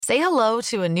Say hello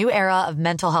to a new era of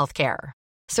mental health care.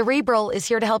 Cerebral is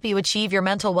here to help you achieve your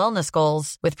mental wellness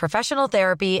goals with professional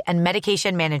therapy and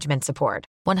medication management support.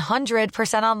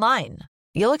 100% online.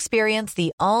 You'll experience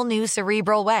the all-new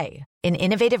Cerebral Way, an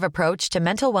innovative approach to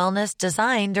mental wellness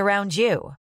designed around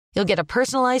you. You'll get a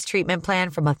personalized treatment plan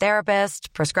from a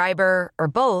therapist, prescriber, or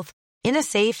both in a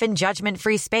safe and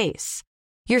judgment-free space.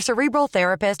 Your Cerebral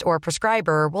therapist or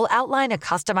prescriber will outline a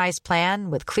customized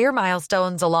plan with clear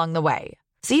milestones along the way,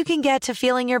 so you can get to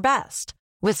feeling your best.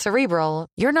 With Cerebral,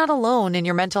 you're not alone in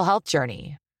your mental health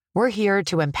journey. We're here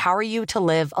to empower you to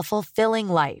live a fulfilling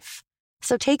life.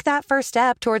 So take that first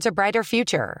step towards a brighter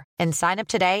future and sign up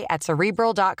today at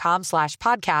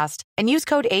Cerebral.com/podcast and use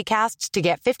code ACAST to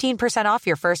get 15% off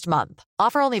your first month.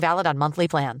 Offer only valid on monthly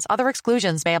plans. Other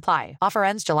exclusions may apply. Offer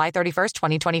ends July 31st,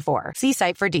 2024. See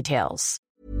site for details.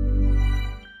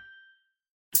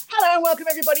 Hello and welcome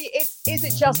everybody. Is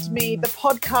It Just Me, the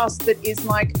podcast that is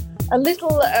like a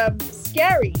little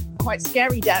quite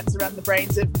scary dance around the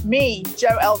brains of me,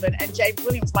 Joe Elvin, and James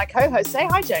Williams, my co-host. Say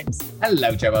hi, James.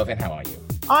 Hello, Joe Elvin. How are you?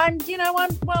 I'm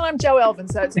Joe Elvin,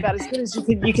 so it's about as good as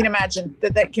you can imagine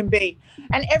that can be.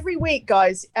 And every week,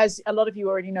 guys, as a lot of you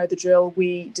already know the drill,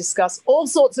 we discuss all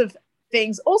sorts of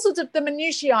things, all sorts of the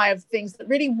minutiae of things that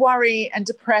really worry and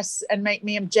depress and make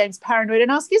me and James paranoid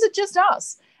and ask, is it just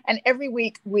us? And every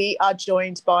week we are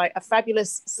joined by a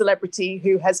fabulous celebrity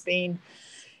who has been,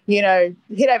 hit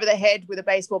over the head with a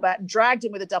baseball bat and dragged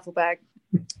in with a duffel bag.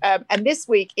 And this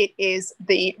week it is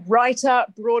the writer,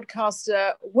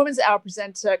 broadcaster, Woman's Hour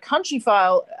presenter, Country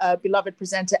File beloved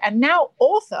presenter, and now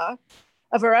author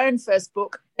of her own first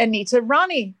book, Anita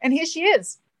Rani. And here she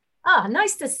is.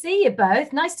 Nice to see you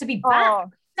both. Nice to be back.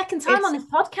 Second time on this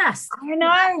podcast. I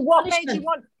know. What made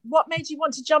you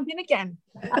want to jump in again?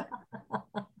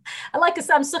 I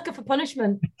I'm sucker for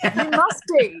punishment.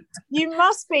 You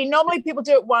must be. Normally people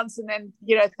do it once and then,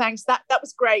 thanks. That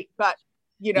was great, but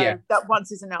that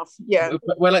once is enough. Yeah.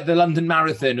 We're like the London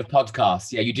Marathon of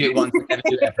podcasts. Yeah, you do it once and never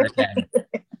do it ever again.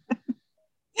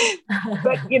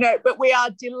 But we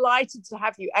are delighted to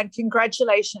have you, and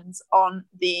congratulations on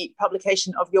the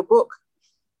publication of your book.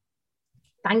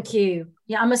 Thank you.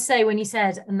 Yeah, I must say, when you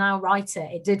said now write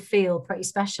it did feel pretty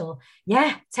special.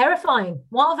 Yeah, terrifying.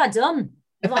 What have I done?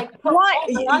 Put my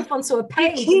life onto a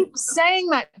page. You keep saying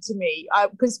that to me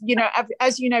because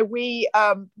as you know, we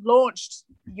launched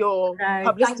your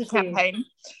publicity campaign.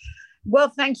 Well,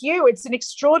 thank you. It's an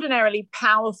extraordinarily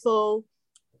powerful,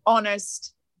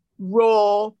 honest,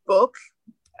 raw book.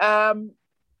 You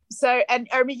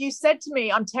said to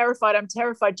me, I'm terrified.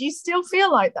 Do you still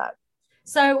feel like that?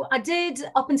 So I did,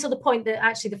 up until the point that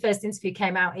actually the first interview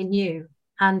came out in You,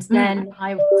 and then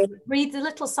I breathed a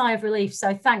little sigh of relief.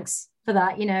 So thanks for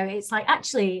that. It's like,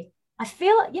 actually, I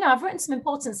feel, I've written some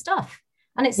important stuff,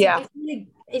 and I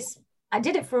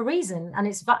did it for a reason, and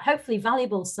it's hopefully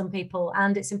valuable to some people,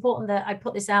 and it's important that I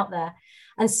put this out there.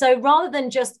 And so rather than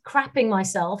just crapping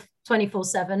myself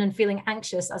 24/7 and feeling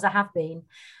anxious as I have been,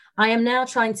 I am now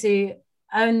trying to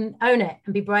own it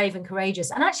and be brave and courageous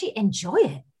and actually enjoy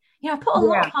it. I put a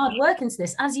lot of hard work into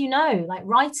this, as you know. Like,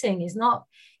 writing is not,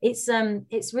 it's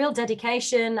real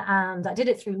dedication, and I did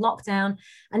it through lockdown.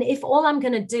 And if all I'm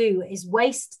going to do is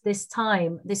waste this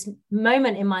time, this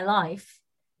moment in my life,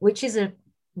 which is a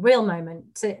real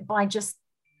moment, by just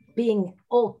being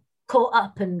all caught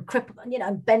up and crippled,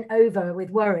 bent over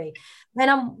with worry, then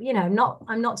I'm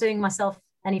not doing myself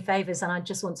any favors, and I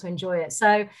just want to enjoy it.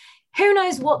 So who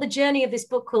knows what the journey of this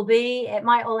book will be? It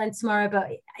might all end tomorrow, but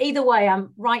either way, I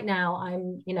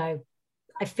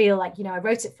feel like, I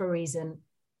wrote it for a reason,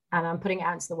 and I'm putting it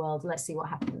out into the world. Let's see what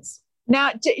happens.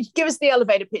 Now, give us the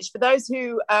elevator pitch for those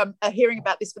who are hearing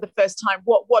about this for the first time.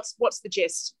 What's the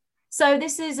gist? So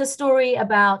this is a story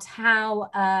about how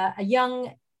a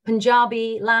young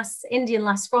Punjabi Indian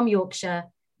lass from Yorkshire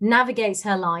navigates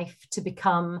her life to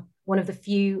become one of the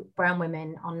few brown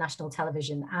women on national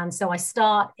television. And so I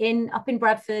start up in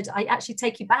Bradford. I actually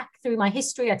take you back through my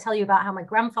history. I tell you about how my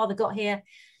grandfather got here.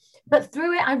 But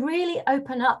through it, I really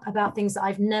open up about things that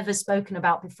I've never spoken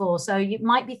about before. So it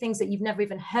might be things that you've never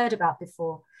even heard about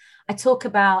before. I talk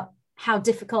about how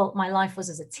difficult my life was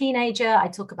as a teenager. I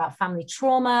talk about family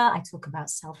trauma. I talk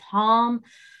about self-harm.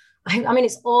 I mean,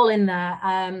 it's all in there.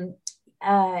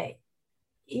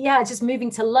 Just moving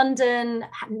to London,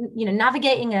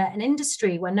 navigating an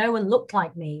industry where no one looked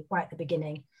like me right at the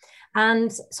beginning.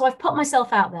 And so I've put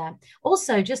myself out there.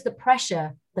 Also, just the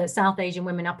pressure that South Asian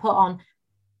women are put on,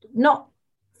 not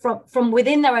from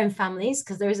within their own families,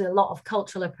 because there is a lot of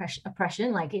cultural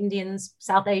oppression, like Indians,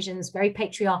 South Asians, very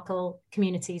patriarchal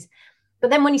communities. But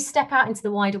then when you step out into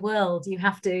the wider world, you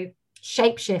have to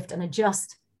shapeshift and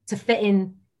adjust to fit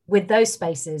in with those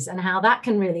spaces and how that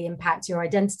can really impact your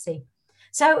identity.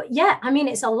 So yeah, I mean,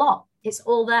 it's a lot. It's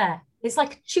all there. It's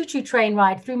like a choo-choo train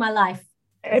ride through my life.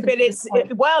 But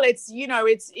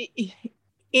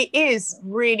it is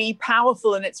really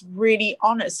powerful and it's really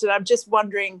honest. And I'm just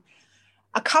wondering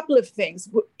a couple of things.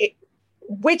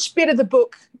 Which bit of the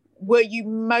book were you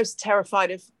most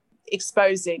terrified of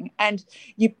exposing? And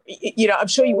I'm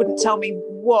sure you wouldn't tell me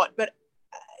what, but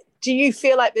do you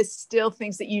feel like there's still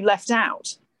things that you left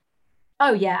out?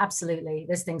 Oh yeah, absolutely.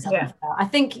 There's things I've left out. I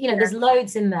think, there's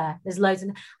loads in there. There's loads in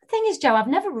there. The thing is, Jo, I've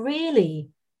never really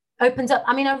opened up.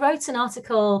 I mean, I wrote an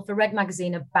article for Red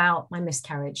Magazine about my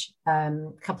miscarriage a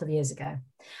couple of years ago.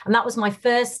 And that was my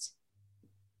first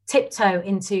tiptoe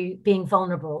into being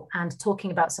vulnerable and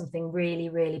talking about something really,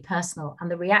 really personal. And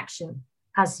the reaction,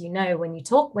 as you know, when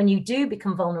you do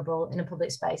become vulnerable in a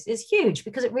public space, is huge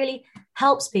because it really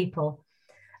helps people.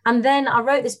 And then I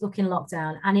wrote this book in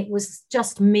lockdown and it was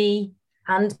just me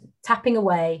and tapping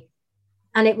away.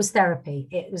 And it was therapy.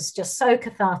 It was just so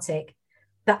cathartic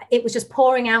that it was just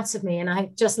pouring out of me and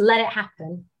I just let it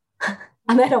happen.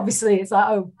 And then obviously it's like,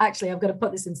 oh, actually, I've got to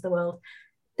put this into the world.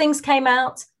 Things came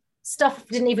out, stuff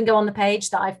didn't even go on the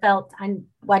page that I felt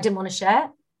I didn't want to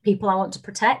share, people I want to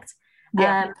protect.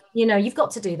 Yeah. You've got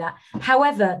to do that.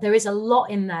 However, there is a lot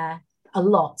in there, a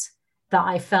lot that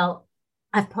I felt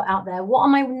I've put out there. What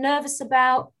am I nervous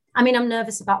about? I mean, I'm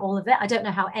nervous about all of it. I don't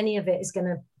know how any of it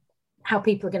how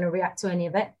people are going to react to any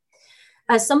of it.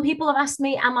 Some people have asked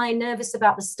me, am I nervous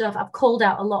about the stuff? I've called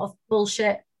out a lot of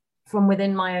bullshit from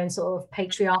within my own sort of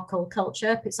patriarchal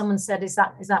culture. But someone said, is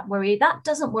that worry? That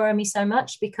doesn't worry me so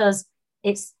much because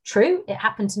it's true. It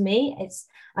happened to me.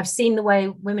 I've seen the way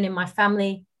women in my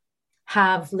family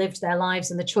have lived their lives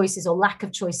and the choices or lack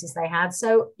of choices they had.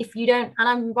 So if you don't, and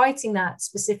I'm writing that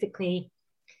specifically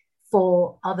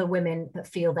for other women that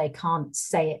feel they can't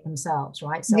say it themselves,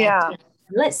 right? So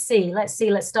let's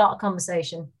start a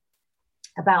conversation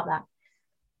about that.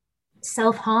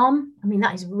 Self-harm, I mean,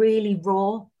 that is really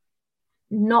raw,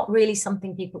 not really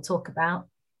something people talk about.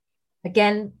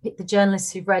 Again, the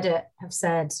journalists who've read it have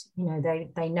said,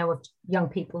 they know of young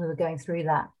people who are going through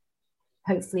that.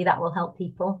 Hopefully that will help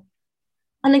people.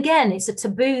 And again, it's a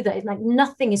taboo that like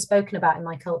nothing is spoken about in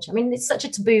my culture. I mean, it's such a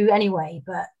taboo anyway,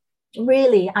 but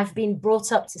really I've been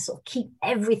brought up to sort of keep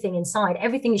everything inside.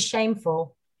 Everything is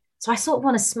shameful. So I sort of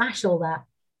want to smash all that.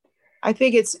 I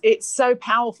think it's so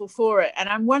powerful for it. And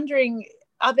I'm wondering,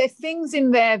 are there things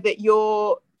in there that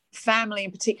your family,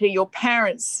 and particularly your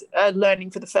parents, are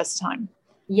learning for the first time?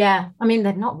 Yeah. I mean,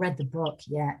 they've not read the book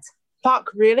yet.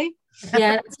 Fuck, really?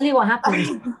 Yeah, I'll tell you what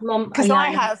happened. Because I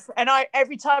have, and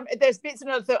every time there's bits and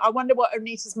other thing, I wonder what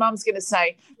Anita's mum's going to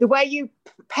say. The way you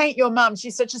paint your mum,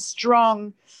 she's such a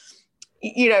strong,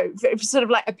 sort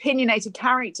of like opinionated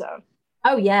character.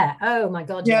 Oh yeah. Oh my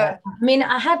God. Yeah. I mean,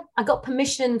 I got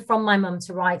permission from my mum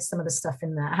to write some of the stuff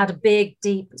in there. I had a big,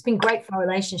 deep, it's been great for our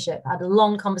relationship. I had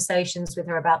long conversations with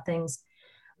her about things.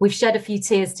 We've shed a few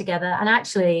tears together. And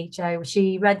actually, Jo,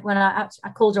 she read when I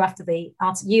called her after the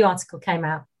You article came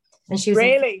out. And she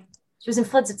was in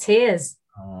floods of tears.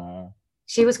 Oh.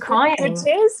 She was crying.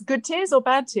 Good tears or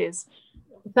bad tears?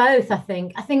 Both, I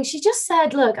think. She just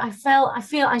said, look, I feel,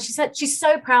 and she said, she's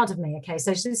so proud of me. Okay.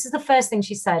 So this is the first thing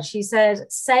she said. She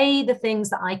said, say the things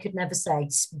that I could never say.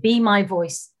 Be my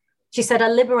voice. She said, I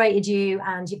liberated you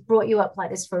and you brought you up like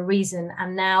this for a reason.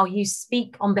 And now you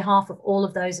speak on behalf of all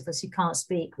of those of us who can't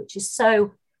speak, which is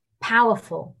so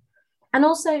powerful. And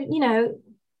also,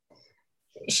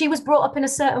 she was brought up in a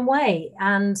certain way.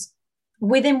 And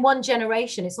within one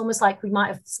generation, it's almost like we might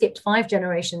have skipped 5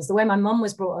 generations. The way my mum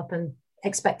was brought up and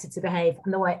expected to behave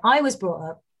and the way I was brought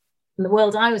up and the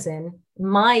world I was in,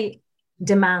 my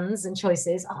demands and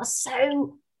choices are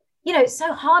so, it's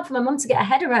so hard for my mum to get her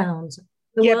head around.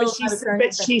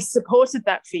 But she supported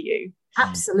that for you.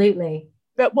 Absolutely.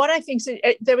 But what I think,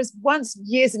 there was once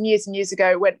years and years and years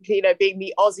ago when, being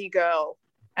the Aussie girl,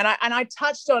 and I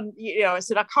touched on, I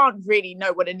said, I can't really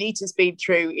know what Anita's been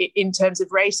through in terms of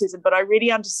racism, but I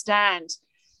really understand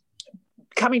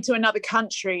coming to another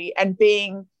country and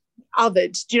being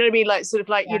othered. Do you know what I mean? Like, sort of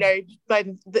like, like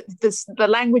the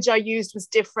language I used was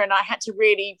different. I had to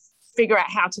really figure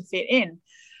out how to fit in.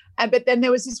 But then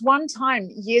there was this one time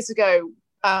years ago,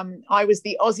 I was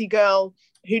the Aussie girl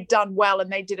who'd done well,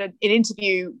 and they did an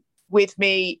interview with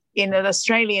me in an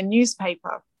Australian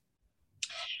newspaper.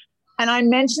 And I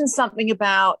mentioned something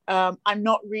about I'm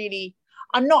not really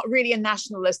a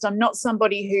nationalist. I'm not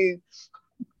somebody who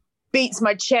beats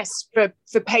my chest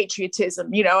for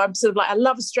patriotism. I'm sort of like, I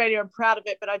love Australia, I'm proud of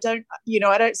it, but I don't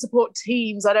support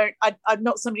teams. I'm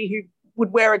not somebody who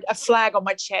would wear a flag on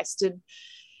my chest.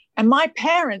 And my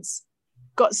parents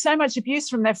got so much abuse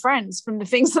from their friends from the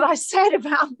things that I said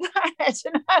about that.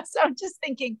 And so I'm just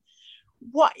thinking,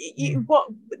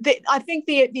 I think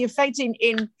the effect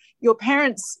in your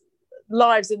parents'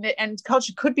 lives and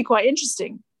culture could be quite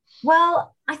interesting.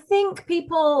 Well, I think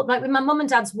people, like with my mum and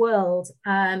dad's world,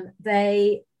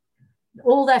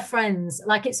 all their friends,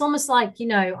 like it's almost like, you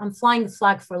know, I'm flying the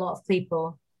flag for a lot of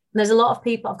people. And there's a lot of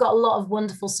people, I've got a lot of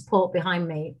wonderful support behind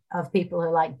me of people who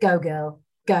are like, go girl,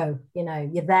 go, you know,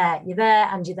 you're there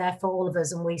and you're there for all of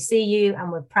us. And we see you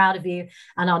and we're proud of you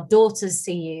and our daughters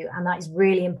see you. And that is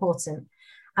really important.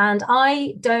 And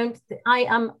I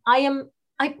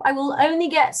will only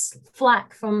get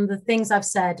flack from the things I've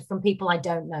said from people I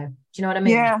don't know. Do you know what I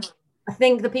mean? Yeah. I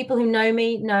think the people who know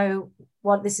me know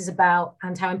what this is about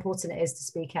and how important it is to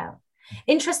speak out.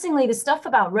 Interestingly, the stuff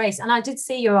about race, and I did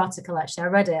see your article, actually, I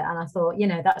read it and I thought, you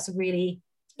know, that's a really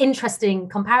interesting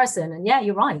comparison. And yeah,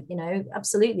 you're right. You know,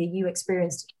 absolutely. You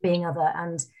experienced being other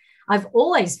and I've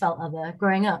always felt other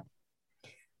growing up.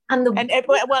 And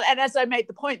as I made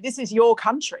the point, this is your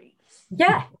country.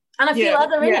 Yeah. And I feel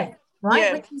other in it.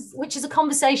 Right, yeah. which is a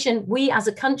conversation we as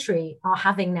a country are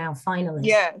having now. Finally,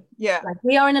 yeah. Like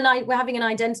we're having an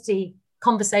identity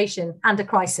conversation and a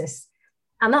crisis,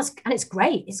 and it's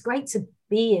great. It's great to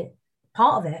be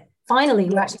part of it. Finally,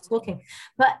 we're actually talking.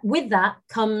 But with that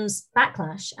comes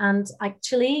backlash, and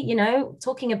actually, you know,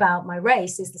 talking about my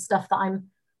race is the stuff that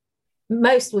I'm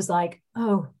most was like,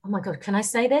 oh my god, can I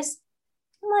say this?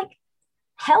 I'm like,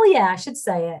 hell yeah, I should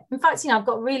say it. In fact, you know, I've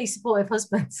got a really supportive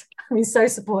husband. I mean, so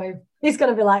supportive. He's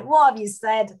going to be like, what have you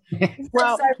said?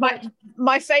 Well,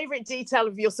 my favorite detail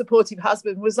of your supportive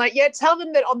husband was like, yeah, tell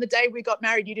them that on the day we got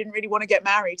married, you didn't really want to get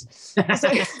married.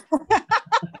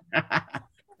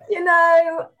 You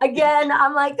know, again,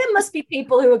 I'm like, there must be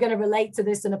people who are going to relate to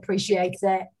this and appreciate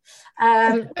it.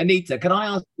 Anita, can I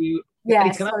ask you?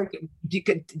 Yes.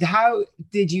 How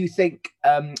did you think?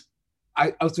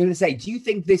 I was going to say, do you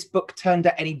think this book turned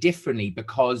out any differently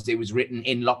because it was written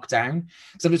in lockdown?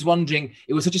 So I'm just wondering,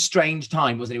 it was such a strange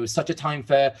time, wasn't it? It was such a time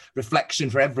for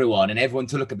reflection for everyone and everyone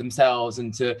to look at themselves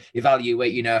and to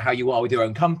evaluate, you know, how you are with your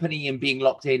own company and being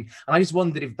locked in. And I just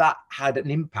wondered if that had an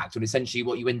impact on essentially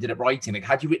what you ended up writing. Like,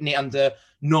 had you written it under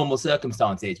normal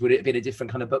circumstances, would it have been a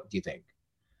different kind of book, do you think?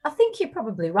 I think you're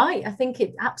probably right. I think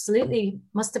it absolutely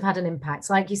must have had an impact.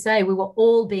 Like you say, we were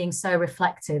all being so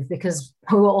reflective because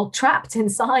we were all trapped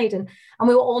inside and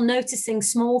we were all noticing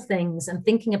small things and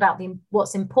thinking about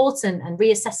what's important and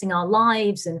reassessing our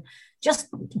lives and just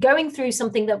going through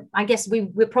something that I guess we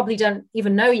probably don't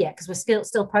even know yet because we're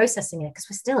still processing it because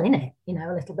we're still in it, you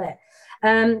know, a little bit.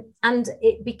 And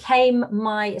it became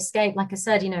my escape. Like I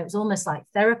said, you know, it was almost like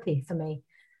therapy for me.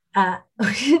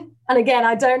 And again,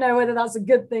 I don't know whether that's a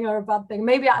good thing or a bad thing.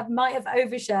 Maybe I might have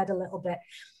overshared a little bit.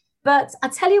 But I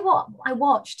tell you what I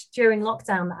watched during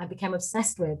lockdown that I became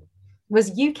obsessed with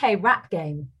was UK Rap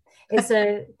Game. It's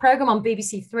a program on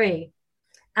BBC Three.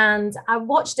 And I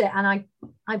watched it and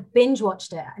I binge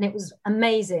watched it and it was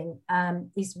amazing.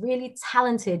 These really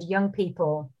talented young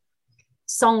people,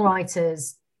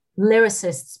 songwriters,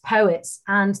 lyricists, poets,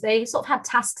 and they sort of had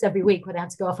tasks every week where they had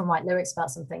to go off and write lyrics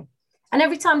about something. And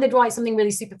every time they'd write something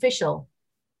really superficial,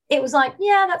 it was like,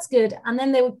 yeah, that's good. And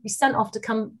then they would be sent off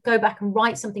to go back and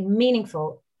write something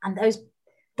meaningful. And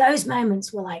those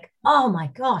moments were like, oh my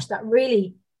gosh, that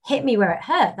really hit me where it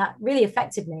hurt. That really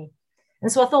affected me. And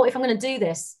so I thought, if I'm going to do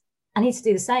this, I need to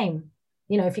do the same.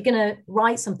 You know, if you're going to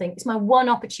write something, it's my one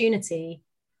opportunity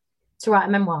to write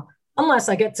a memoir. Unless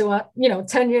I get to,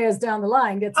 10 years down the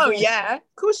line. Yeah, of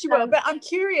course you will. But I'm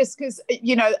curious because,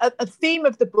 you know, a theme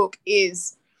of the book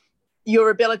is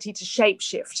your ability to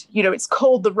shapeshift. You know, it's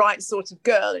called The Right Sort of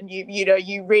Girl, and you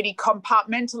really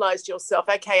compartmentalized yourself.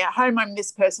 Okay, at home I'm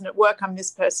this person, at work I'm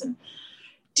this person.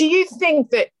 Do you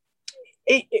think that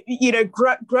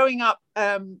growing up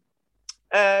a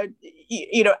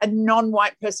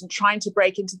non-white person trying to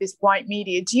break into this white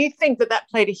media, do you think that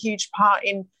played a huge part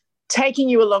in taking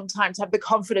you a long time to have the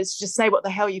confidence to just say what the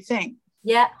hell you think?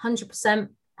 Yeah, 100%.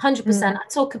 100%. I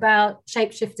talk about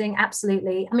shape-shifting,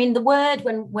 absolutely. I mean, the word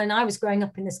when I was growing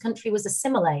up in this country was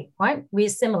assimilate, right? We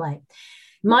assimilate.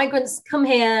 Migrants come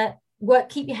here, work,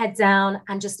 keep your head down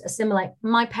and just assimilate.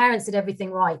 My parents did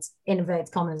everything right, in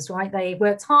inverted commas, right? They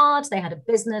worked hard, they had a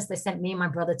business, they sent me and my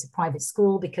brother to private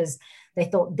school because they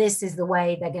thought this is the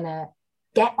way they're going to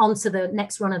get onto the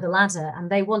next run of the ladder.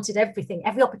 And they wanted everything,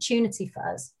 every opportunity for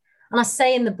us. And I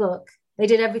say in the book, they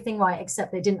did everything right,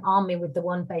 except they didn't arm me with the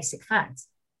one basic fact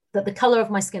that the color of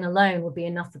my skin alone would be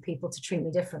enough for people to treat me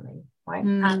differently, right?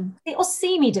 Or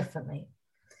see me differently.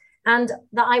 And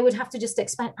that I would have to just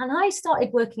expand. And I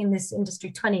started working in this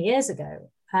industry 20 years ago.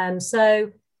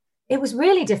 So it was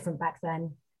really different back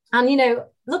then. And, you know,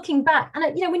 looking back,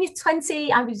 and, you know, when you're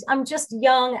 20, I'm just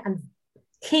young and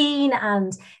keen,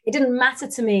 and it didn't matter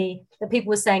to me that people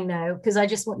were saying no, because I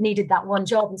just needed that one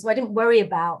job. And so I didn't worry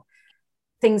about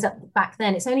things back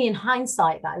then. It's only in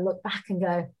hindsight that I look back and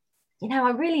go, you know,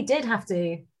 I really did have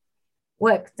to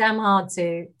work damn hard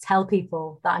to tell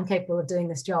people that I'm capable of doing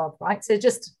this job, right? So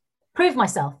just prove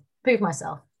myself.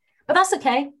 But that's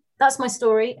okay. That's my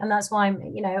story. And that's why I'm,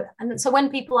 you know, and so when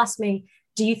people ask me,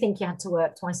 do you think you had to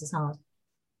work twice as hard?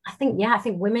 I think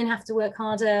women have to work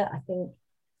harder. I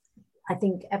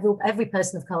think every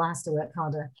person of color has to work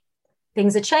harder.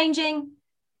 Things are changing,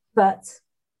 but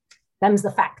them's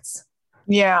the facts.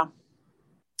 Yeah.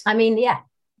 I mean, yeah.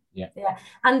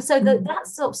 And so that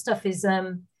sort of stuff is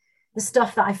the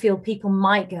stuff that I feel people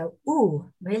might go,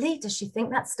 ooh, really? Does she think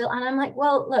that's still? And I'm like,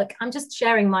 well, look, I'm just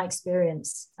sharing my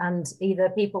experience, and either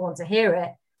people want to hear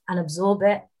it and absorb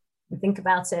it and think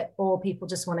about it, or people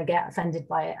just want to get offended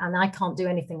by it. And I can't do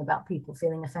anything about people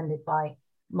feeling offended by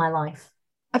my life.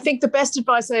 I think the best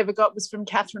advice I ever got was from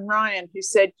Catherine Ryan, who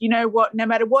said, you know what, no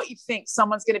matter what you think,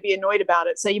 someone's going to be annoyed about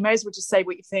it. So you may as well just say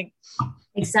what you think.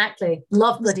 Exactly.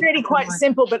 Love it's really quite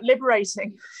simple, but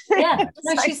liberating. Yeah,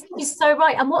 no, she's so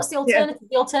right. And what's the alternative? Yeah.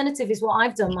 The alternative is what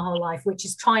I've done my whole life, which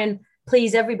is try and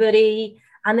please everybody.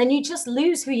 And then you just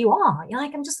lose who you are. You're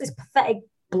like, I'm just this pathetic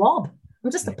blob.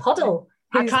 I'm just a puddle.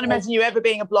 I can't imagine you ever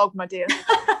being a blog, my dear.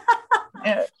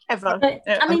 Ever.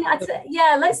 I mean,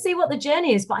 let's see what the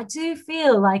journey is. But I do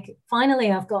feel like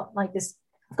finally I've got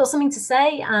something to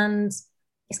say, and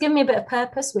it's given me a bit of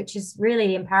purpose, which is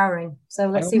really empowering. So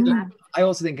let's see what happens. I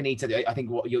also think, Anita, I think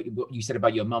what you said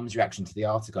about your mum's reaction to the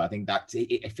article, I think that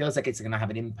it feels like it's going to have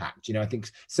an impact. You know, I think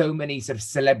so many sort of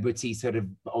celebrity sort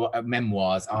of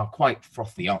memoirs are quite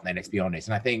frothy, aren't they? Let's be honest.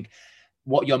 And I think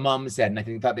what your mum said, and I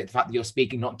think that the fact that you're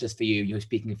speaking not just for you, you're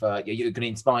speaking for, you're going to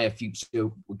inspire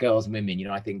future girls and women. You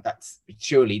know, I think that's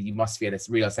surely you must feel a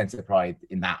real sense of pride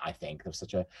in that. I think there's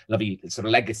such a lovely sort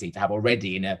of legacy to have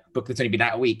already in a book that's only been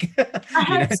out a week.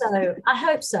 I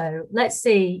hope so. Let's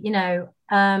see. You know,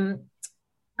 I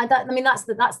mean, that's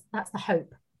the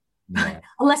hope. Yeah.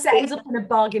 Unless it ends up in a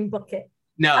bargain bucket.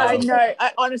 No, I know.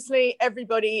 Honestly,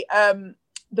 everybody,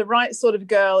 the right sort of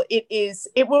girl.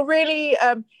 It will really.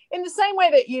 In the same way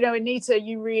that, you know, Anita,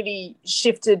 you really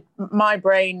shifted my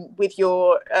brain with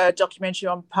your documentary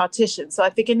on partition. So I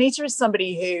think Anita is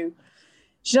somebody who,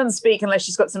 she doesn't speak unless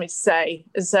she's got something to say.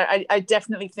 And so I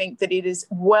definitely think that it is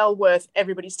well worth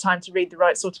everybody's time to read The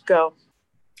Right Sort of Girl.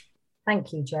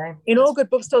 Thank you, Jo. In all good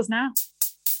bookstores now.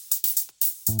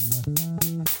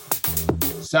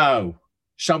 So,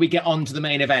 shall we get on to the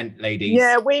main event, ladies?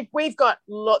 Yeah, we've got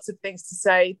lots of things to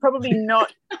say. Probably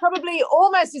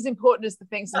almost as important as the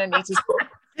things in Anita's book.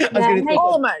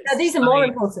 Almost. No, these are more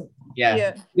important.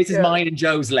 Yeah. This is mine and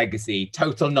Jo's legacy.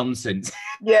 Total nonsense.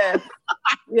 Yeah.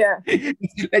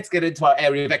 Let's get into our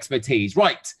area of expertise.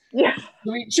 Right. Yeah.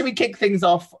 Should we kick things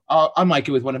off? I might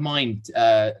go with one of mine.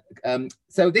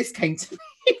 So this came to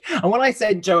me, and when I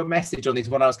sent Jo a message on this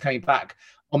when I was coming back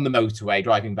on the motorway,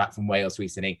 driving back from Wales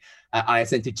recently, I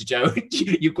sent it to Jo.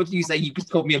 You say you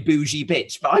called me a bougie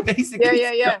bitch, but I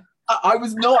basically I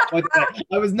was not.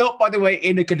 I was not, by the way,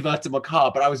 in a convertible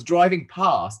car, but I was driving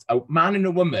past a man and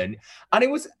a woman, and it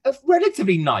was a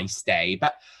relatively nice day,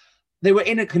 but they were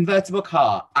in a convertible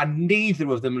car, and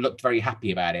neither of them looked very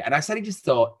happy about it. And I suddenly just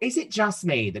thought, is it just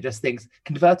me that just thinks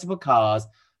convertible cars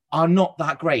are not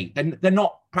that great? They're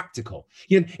not practical.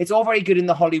 You know, it's all very good in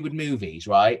the Hollywood movies,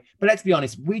 right? But let's be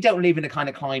honest, we don't live in a kind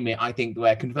of climate, I think,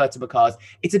 where convertible cars,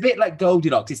 it's a bit like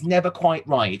Goldilocks. It's never quite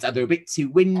right. It's either a bit too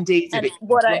windy.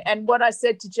 What I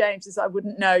said to James is, I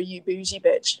wouldn't know, you bougie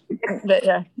bitch. But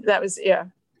that was.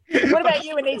 What about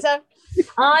you, Anita?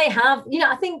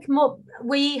 I think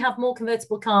we have more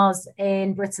convertible cars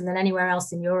in Britain than anywhere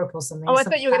else in Europe or something. Oh, I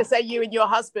thought you were going to say you and your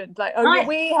husband.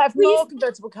 We have more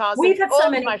convertible cars than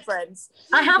all of my friends.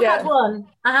 I have had one.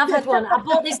 I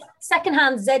bought this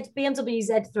secondhand BMW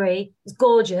Z3. It's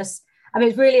gorgeous. I mean,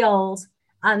 it's really old.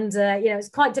 And, it's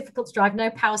quite difficult to drive, no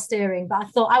power steering. But I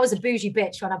thought I was a bougie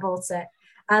bitch when I bought it.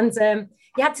 And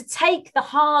you had to take the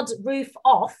hard roof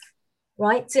off,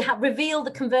 right, to reveal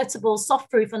the convertible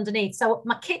soft roof underneath. So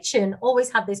my kitchen always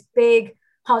had this big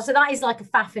hard, so that is like a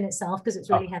faff in itself because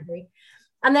it's really heavy.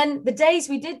 And then the days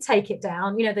we did take it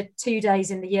down, the 2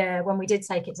 days in the year when we did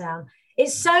take it down,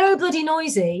 it's so bloody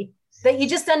noisy that you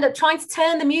just end up trying to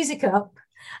turn the music up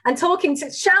and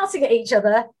shouting at each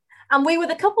other. And we were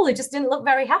the couple who just didn't look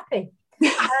very happy.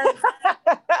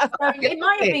 It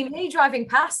might have been me driving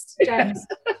past, James.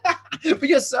 But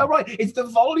you're so right. It's the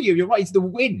volume. You're right. It's the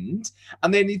wind.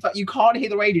 And then in fact, you can't hear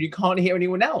the radio. You can't hear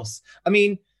anyone else. I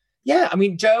mean, Yeah, I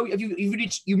mean, Joe,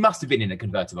 you must have been in a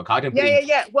convertible car. I don't believe.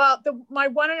 Yeah. Well, my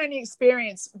one and only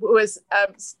experience was,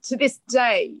 to this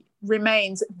day,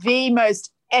 remains the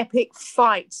most epic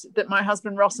fight that my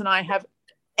husband Ross and I have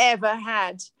ever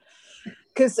had.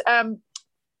 Because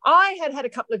I had a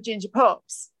couple of ginger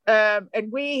pops,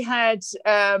 and we had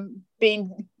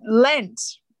been lent,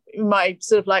 my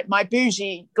sort of like my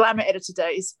bougie glamour editor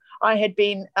days, I had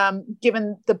been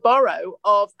given the borrow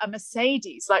of a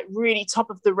Mercedes, like really top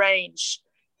of the range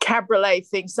cabriolet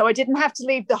thing. So I didn't have to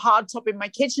leave the hard top in my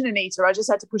kitchen, Anita. I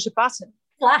just had to push a button.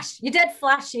 Flash. You did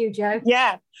flash, you, Joe.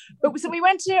 Yeah. But so we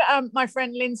went to my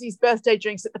friend Lindsay's birthday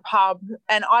drinks at the pub,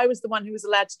 and I was the one who was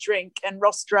allowed to drink, and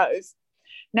Ross drove.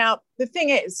 Now, the thing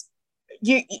is,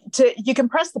 you can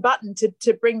press the button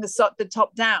to bring the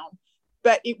top down,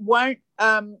 but it won't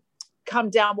come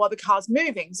down while the car's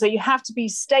moving. So you have to be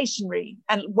stationary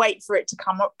and wait for it to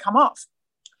come off.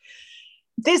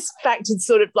 This fact had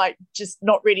sort of like just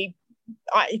not really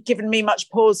given me much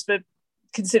pause for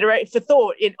consideration, for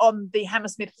thought on the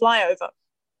Hammersmith flyover.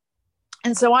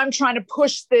 And so I'm trying to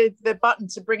push the button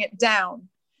to bring it down.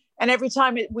 And every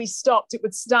time we stopped, it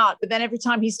would start. But then every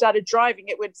time he started driving,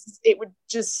 it would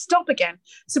just stop again.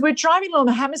 So we're driving along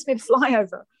the Hammersmith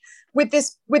flyover with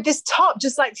this top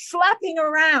just like flapping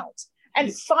around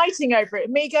and fighting over it.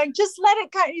 And me going, just let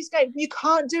it go. And he's going, you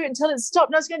can't do it until it's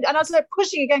stopped. And I was like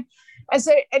pushing again. And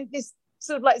this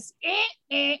sort of like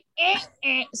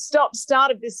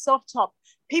start of this soft top.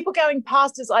 People going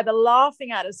past us either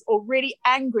laughing at us or really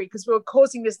angry because we were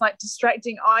causing this like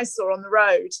distracting eyesore on the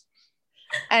road.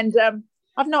 And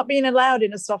I've not been allowed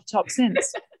in a soft top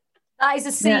since. That is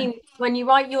a scene when you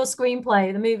write your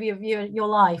screenplay, the movie of your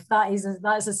life. That is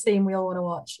a scene we all want to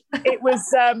watch. It was,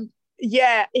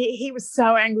 he was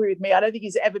so angry with me. I don't think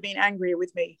he's ever been angrier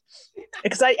with me,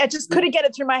 because I just couldn't get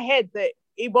it through my head that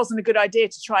it wasn't a good idea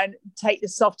to try and take the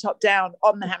soft top down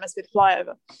on the Hammersmith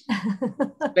flyover.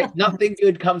 But nothing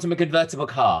good comes from a convertible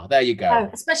car. There you go. No,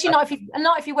 especially not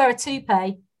if you wear a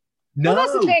toupee. No, well,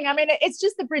 that's the thing. I mean, it's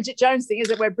just the Bridget Jones thing,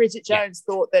 isn't it? Where Bridget Jones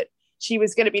thought that she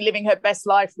was going to be living her best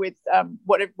life with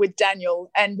Daniel,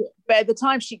 and by the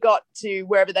time she got to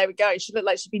wherever they were going, she looked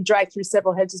like she'd been dragged through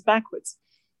several hedges backwards.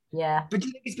 Yeah, but do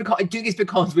you think it's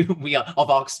because we are of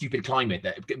our stupid climate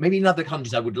that maybe in other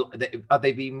countries they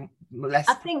be less?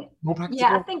 I think more practical.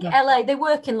 Yeah, I think LA. They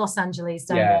work in Los Angeles,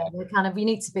 don't they? They're kind of, you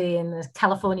need to be in the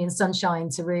Californian sunshine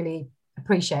to really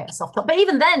appreciate a soft top. But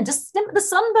even then, just the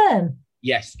sunburn.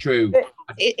 Yes, true.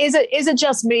 Is it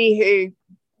just me who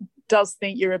does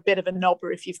think you're a bit of a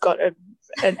knobber if you've got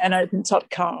an open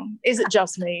top car? Is it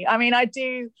just me? I mean, I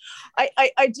do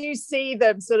see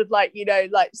them sort of like,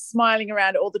 like smiling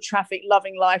around at all the traffic,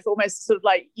 loving life, almost sort of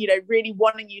like, really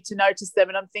wanting you to notice them.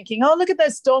 And I'm thinking, oh, look at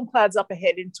those storm clouds up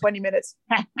ahead in 20 minutes.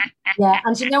 Yeah,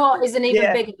 and you know what is an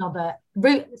even bigger knobber?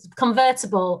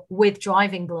 Convertible with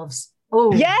driving gloves.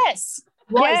 Oh, yes.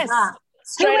 What is that?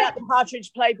 Straight out the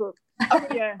Partridge Playbook. Oh,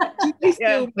 yeah. Do they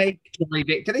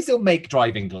still make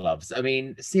driving gloves? I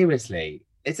mean, seriously,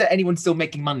 is there anyone still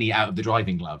making money out of the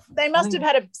driving glove? They must have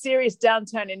had a serious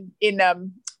downturn in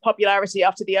popularity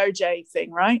after the OJ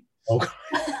thing, right? Oh.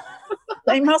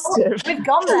 They must have. We've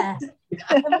gone there.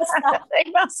 They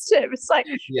must have. It's like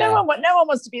no one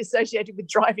wants to be associated with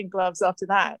driving gloves after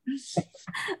that.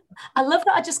 I love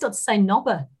that I just got to say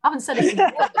knobber. I haven't said it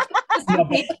I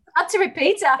had to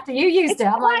repeat it after you used it.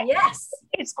 I'm like, yes.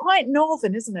 It's quite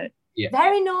northern, isn't it? Yeah.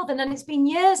 Very northern, and it's been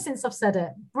years since I've said it.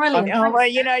 Brilliant. Oh, well,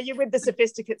 you're with the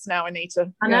sophisticates now,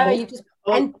 Anita. I know, you just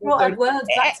brought words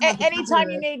back to my anytime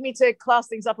you need me to class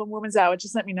things up on Woman's Hour,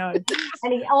 just let me know.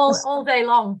 all day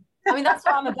long. I mean, that's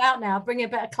what I'm about now, bringing a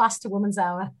bit of class to Woman's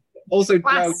Hour. Also,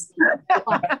 Joe,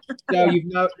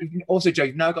 you've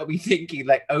now got to be thinking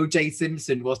like O.J.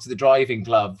 Simpson was to the driving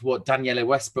glove what Daniela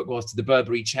Westbrook was to the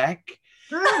Burberry check.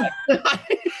 Killed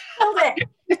it.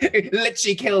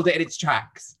 Literally killed it in its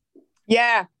tracks.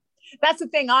 Yeah, that's the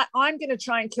thing. I'm going to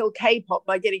try and kill K-pop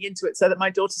by getting into it so that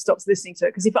my daughter stops listening to it.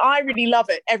 Because if I really love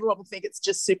it, everyone will think it's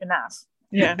just super naff.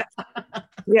 Yeah.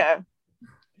 Yeah.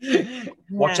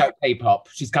 Watch out, K-pop.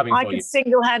 She's coming for you. I can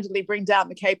single-handedly bring down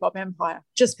the K-pop empire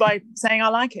just by saying I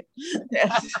like it.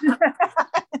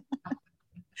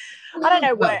 I don't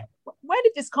know where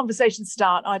did this conversation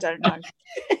start? I don't know.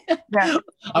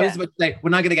 I was about to say, we're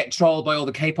not going to get trolled by all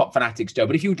the K-pop fanatics, Joe,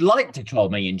 but if you'd like to troll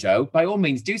me and Joe, by all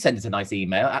means, do send us a nice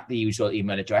email at the usual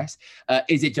email address.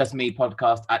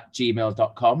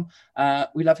 isitjustmepodcast@gmail.com.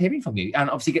 We love hearing from you. And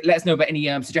obviously, let us know about any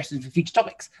suggestions for future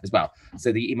topics as well.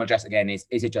 So the email address again is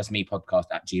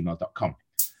isitjustmepodcast@gmail.com.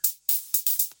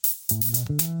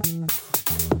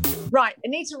 Right,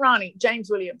 Anita Rani, James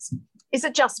Williams. Is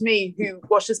it just me who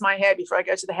washes my hair before I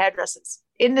go to the hairdressers?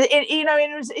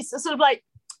 it's sort of like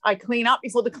I clean up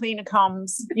before the cleaner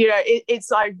comes.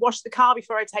 It's I wash the car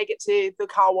before I take it to the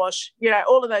car wash.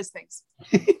 All of those things.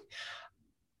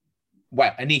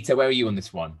 Well, Anita, where are you on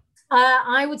this one?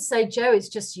 I would say, Joe, it's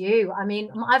just you. I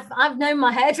mean, I've known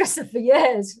my hairdresser for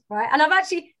years, right? And I've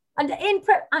actually, and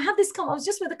I had this I was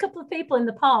just with a couple of people in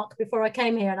the park before I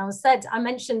came here, and I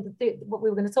mentioned what we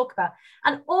were going to talk about,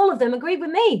 and all of them agreed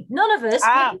with me. None of us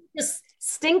were just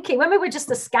stinky when we were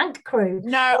just a skank crew.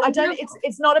 No, I don't.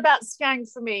 It's not about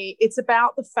skank for me. It's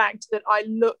about the fact that I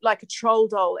look like a troll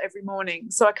doll every morning,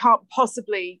 so I can't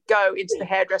possibly go into the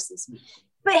hairdressers.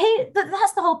 But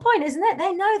that's the whole point, isn't it?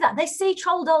 They know that. They see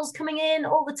troll dolls coming in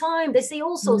all the time. They see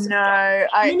all sorts of stuff.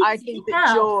 I think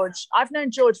that George, I've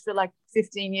known George for like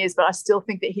 15 years, but I still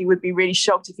think that he would be really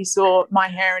shocked if he saw my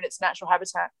hair in its natural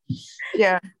habitat.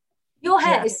 Yeah. Your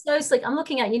hair is so slick. I'm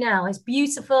looking at you now. It's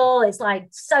beautiful. It's like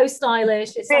so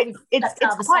stylish. It's quite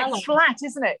flat,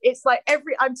 isn't it? It's like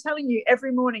I'm telling you,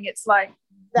 every morning it's like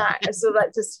that. It's sort of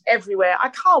like just everywhere. I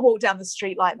can't walk down the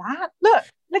street like that.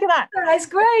 Look at that. It's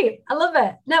great. I love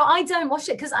it. No, I don't wash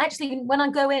it because actually when I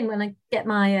get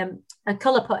my a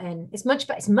colour put in, it's much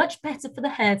better for the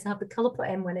hair to have the colour put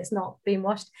in when it's not being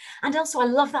washed. And also I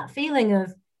love that feeling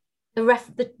of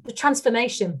the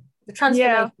transformation. The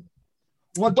transformation. Yeah.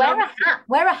 Well,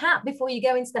 wear a hat before you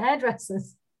go into the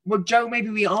hairdressers. Well, Joe,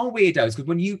 maybe we are weirdos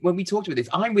because when we talked about this,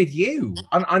 I'm with you.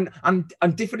 I'm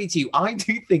differently to you. I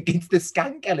do think it's the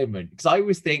skank element because I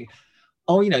always think,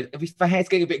 if my hair's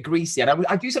getting a bit greasy, and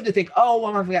I do something to think, I'm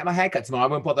going to get my hair cut tomorrow. I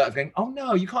won't bother. I'm going, oh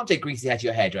no, you can't take greasy hair to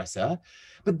your hairdresser.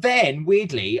 But then,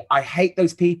 weirdly, I hate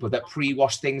those people that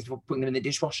pre-wash things before putting them in the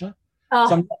dishwasher. Oh.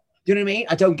 So do you know what I mean?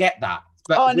 I don't get that.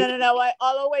 But no.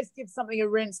 I'll always give something a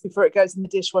rinse before it goes in the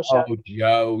dishwasher. Oh,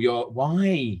 Joe,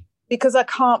 why? Because I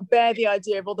can't bear the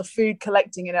idea of all the food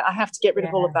collecting in it. I have to get rid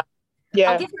of all of that.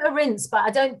 Yeah. I'll give it a rinse, but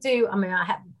I don't do,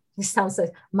 this sounds so,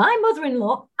 my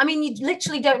mother-in-law, you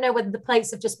literally don't know whether the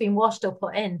plates have just been washed or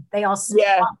put in. They are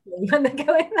sparkly when they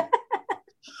go in there.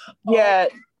 Yeah.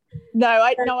 No,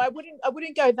 I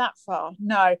wouldn't go that far.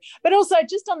 No. But also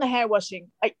just on the hair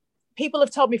washing, people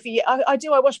have told me for years, I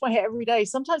wash my hair every day,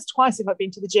 sometimes twice if I've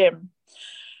been to the gym.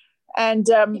 And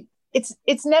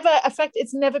it's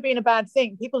never been a bad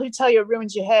thing. People who tell you it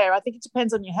ruins your hair, I think it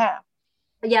depends on your hair.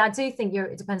 Yeah, I do think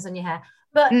it depends on your hair.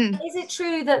 But is it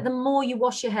true that the more you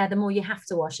wash your hair, the more you have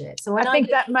to wash it? So I think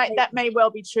that may well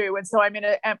be true. And so I'm in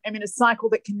a cycle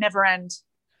that can never end.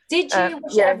 Did you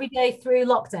wash it every day through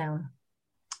lockdown?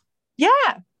 Yeah.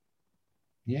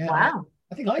 Yeah. Wow.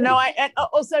 I think I did. No, and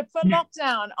also for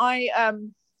lockdown, I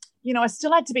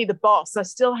still had to be the boss. I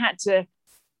still had to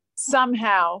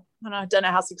somehow, and I don't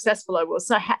know how successful I was,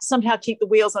 so I had somehow keep the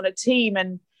wheels on a team.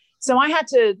 And so I had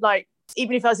to,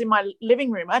 even if I was in my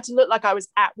living room, I had to look like I was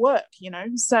at work,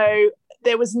 So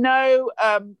there was no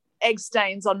egg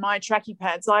stains on my tracky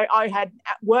pants. I had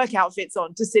work outfits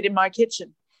on to sit in my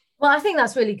kitchen. Well, I think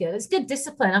that's really good. It's good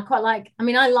discipline. I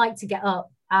like to get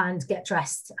up and get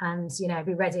dressed and,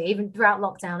 be ready. Even throughout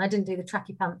lockdown, I didn't do the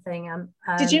tracky pant thing.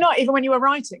 Did you not, even when you were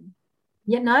writing?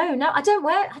 Yeah, no, I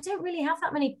don't really have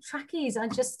that many trackies. I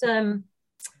just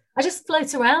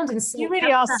float around and see. You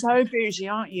really are so bougie,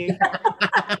 aren't you?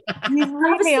 You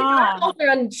really are.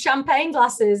 And champagne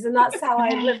glasses, and that's how I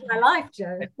live my life,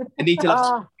 Joe. Anita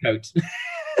loves coat.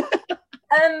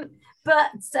 I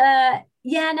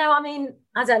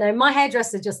don't know. My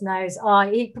hairdresser just knows.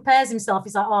 He prepares himself.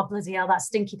 He's like, bloody hell, that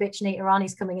stinky bitch Anita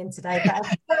Rani's coming in today.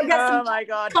 Oh my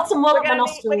God. Cotton wool up my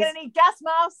nostrils. We're going to need gas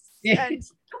masks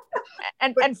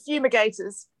and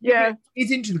fumigators. Yeah.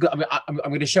 It's interesting. I'm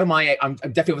going to show my age. I'm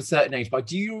definitely of a certain age, but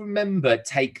do you remember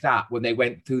Take That when they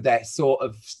went through their sort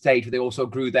of stage where they also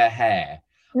grew their hair?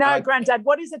 No, Granddad,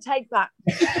 what is a Take That?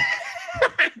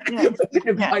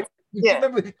 Yeah.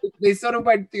 Remember, they sort of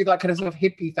went through that kind of sort of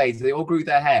hippie phase. They all grew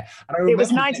their hair. And it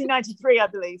was 1993, I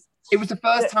believe. It was the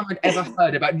first time I'd ever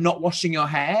heard about not washing your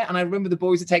hair. And I remember the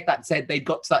boys who Take That said they'd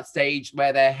got to that stage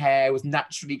where their hair was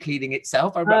naturally cleaning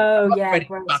itself. I remember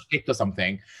or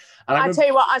something. And I tell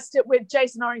you what, with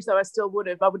Jason Orange though, I still would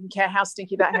have. I wouldn't care how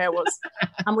stinky that hair was.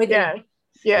 I'm with you.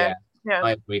 Yeah.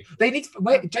 I agree.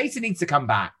 Jason needs to come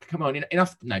back. Come on,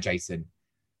 enough. No, Jason.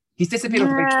 He's disappeared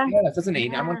off the earth, doesn't he?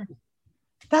 Yeah.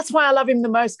 That's why I love him the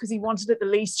most, because he wanted it the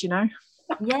least,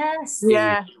 Yes.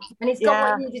 Yeah. And he's got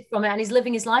what he needed from it, and he's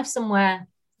living his life somewhere,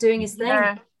 doing his thing.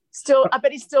 Yeah. I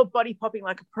bet he's still body popping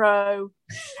like a pro.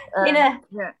 In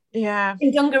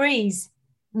dungarees.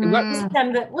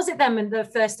 Was it them in the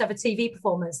first ever TV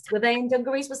performance? Were they in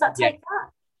dungarees? Was that Take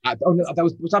That?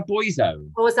 Was that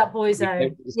Boyzone? Or was that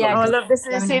Boyzone? Yeah. Oh, look, this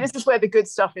is where the good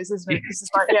stuff is, isn't it? This is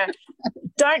like,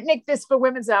 don't nick this for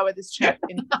Women's Hour, this chat.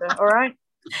 All right.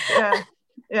 Yeah.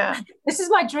 Yeah. This is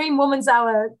my dream woman's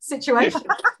hour situation,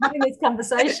 having this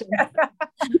conversation.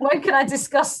 When can I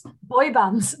discuss boy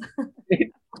bands?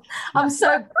 That's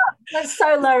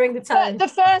so lowering the tone. The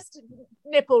first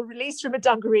nipple released from a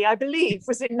dungaree, I believe,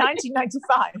 was in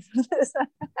 1995.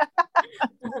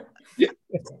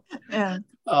 Yeah.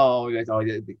 Oh, yes.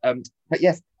 But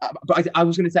yes, but I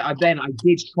was going to say, I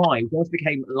did try. It almost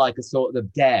became like a sort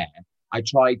of dare. I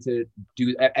tried to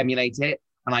emulate it,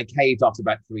 and I caved after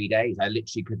about 3 days. I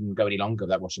literally couldn't go any longer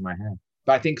without washing my hair.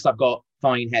 But I think because I've got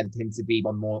fine hair, that tends to be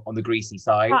more on the greasy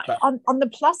side. But on the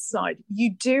plus side,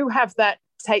 you do have that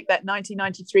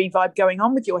 1993 vibe going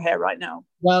on with your hair right now.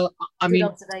 Well, I mean,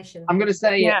 observation. I'm going to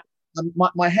say,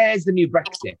 my hair is the new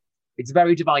Brexit. It's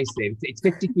very divisive. It's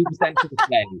 52% to the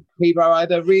day. People are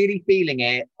either really feeling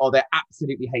it or they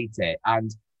absolutely hate it.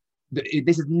 And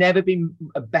this has never been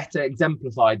better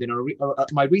exemplified than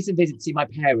my recent visit to see my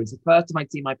parents. The first time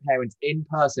I'd seen my parents in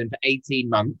person for 18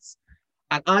 months.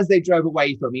 And as they drove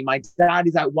away from me, my dad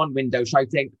is out one window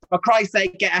shouting, "For Christ's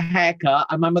sake, get a haircut."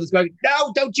 And my mother's going,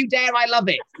 "No, don't you dare, I love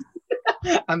it."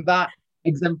 And that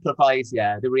exemplifies,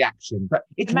 the reaction. But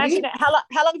it's imagine it. How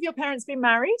long have your parents been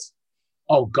married?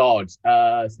 Oh, God.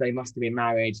 So they must have been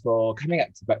married for coming up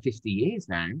to about 50 years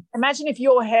now. Imagine if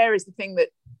your hair is the thing that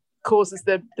causes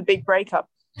the big breakup.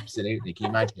 Absolutely. Can you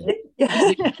imagine?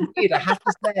 It's weird. I have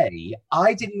to say,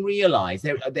 I didn't realise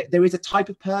there is a type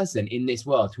of person in this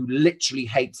world who literally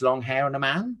hates long hair on a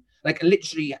man. Like,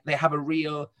 literally, they have a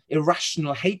real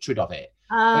irrational hatred of it.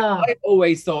 Like, I've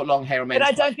always thought long hair on men. But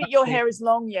I don't think your hair is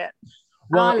long yet.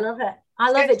 Well, I love it.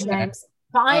 I love it, James.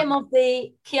 But I am of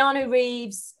the Keanu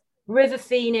Reeves, River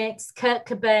Phoenix, Kurt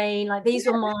Cobain. Like, these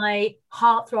were my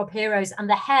heartthrob heroes. And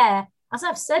the hair, as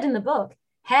I've said in the book,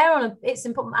 hair it's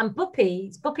important. And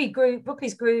Buppy's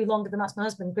grew longer than that's my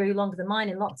husband, grew longer than mine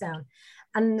in lockdown.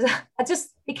 And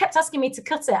he kept asking me to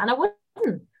cut it, and I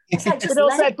wouldn't. It's like, but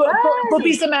also,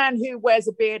 Buppy's a man who wears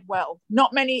a beard well.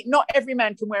 Not every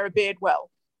man can wear a beard well.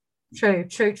 True.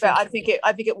 But I think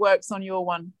it works on your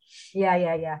one. Yeah.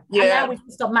 And now we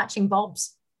can stop matching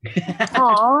bobs.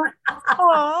 Aww.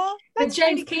 But James,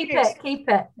 really keep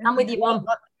it. I'm with you, Mum.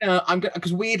 I'm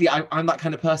because weirdly, I'm that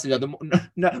kind of person.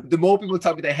 The more people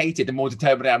tell me they hate it, the more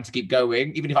determined I am to keep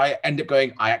going. Even if I end up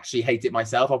going, I actually hate it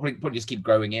myself. I'll probably just keep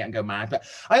growing it and go mad. But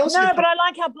I also but I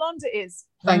like how blonde it is.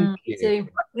 Thank you. Too.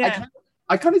 Yeah.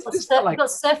 I kind of just felt like got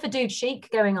surfer dude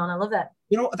chic going on. I love it.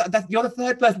 You know, you're the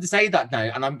third person to say that now,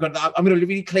 and I'm gonna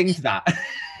really cling to that.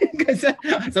 Because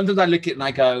sometimes I look at it and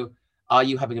I go, "Are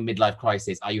you having a midlife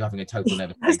crisis? Are you having a total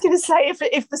nervous?" I was going to say,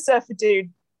 if the surfer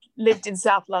dude lived in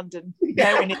South London,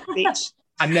 there in his beach,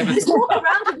 I never just walk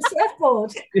around with a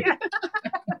surfboard.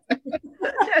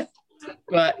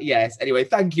 But yes, anyway,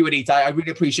 thank you, Anita. I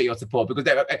really appreciate your support, because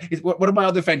one of my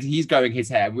other friends, he's growing his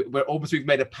hair. We've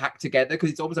made a pact together, because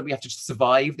it's almost like we have to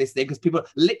survive this thing, because people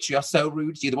literally are so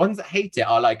rude to you. The ones that hate it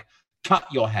are like, "Cut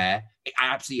your hair."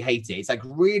 I absolutely hate it. It's like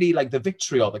really like the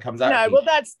vitriol that comes out. No, well,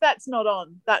 that's not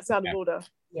on. That's out of order.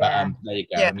 Yeah. But, there you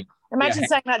go. Yeah. I mean, imagine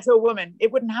saying that to a woman.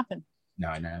 It wouldn't happen. No,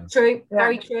 I know. True.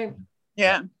 Very true.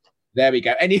 Yeah. There we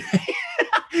go. Anyway,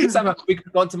 so we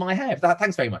could go on to my hair.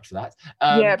 Thanks very much for that.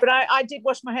 But I did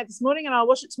wash my hair this morning, and I'll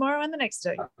wash it tomorrow and the next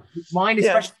day. Mine is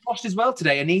fresh washed as well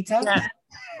today, Anita.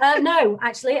 Yeah. No,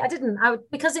 actually, I didn't.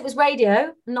 Because it was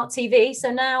radio, not TV.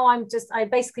 So now I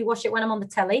basically wash it when I'm on the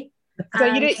telly. So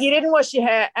you didn't wash your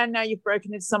hair, and now you've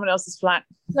broken into someone else's flat.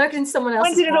 Broken into someone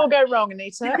else's. When did it all go wrong,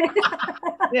 Anita?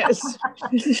 Yes.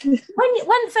 When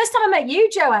the first time I met you,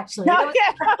 Joe, actually. No,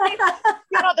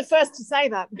 you're not the first to say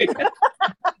that. Do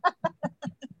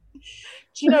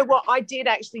you know what? I did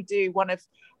actually do one of,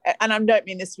 and I don't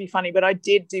mean this to be funny, but I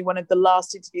did do one of the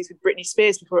last interviews with Britney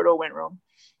Spears before it all went wrong.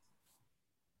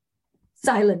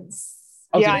 Silence.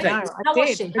 Yeah, I know. How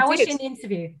was she? How was she in the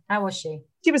interview? How was she?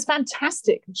 She was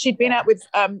fantastic. She'd been out with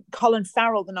Colin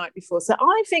Farrell the night before, so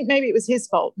I think maybe it was his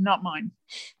fault, not mine.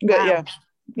 But wow.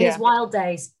 His wild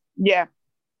days. Yeah.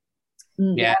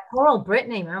 Yeah. Poor old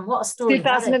Britney, man. What a story.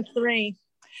 2003.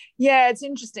 Yeah, it's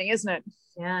interesting, isn't it?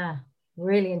 Yeah,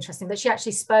 really interesting that she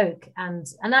actually spoke, and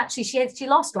actually she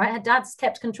lost, right? Her dad's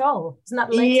kept control. Isn't that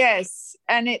the latest? Yes,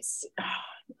 and it's.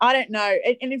 I don't know,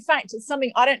 and in fact, it's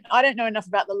something I don't know enough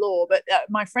about the law, but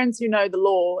my friends who know the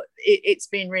law, it's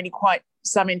been really quite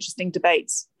some interesting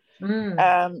debates.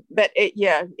 But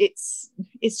it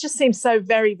just seems so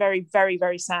very, very, very,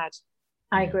 very sad.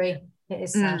 I agree. It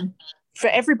is sad for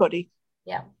everybody.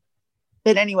 Yeah.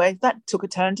 But anyway, that took a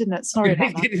turn, didn't it? Sorry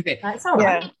about that. That's all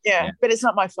right. Yeah, but it's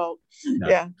not my fault. No.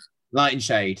 Yeah. Light and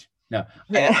shade. No.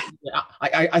 Yeah.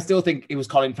 I still think it was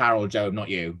Colin Farrell, Joe, not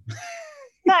you.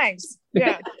 Thanks.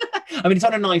 Yeah. I mean, it's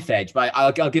on a knife edge, but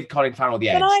I'll give Colin Farrell the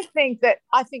edge. But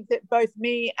I think that both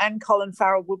me and Colin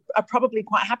Farrell are probably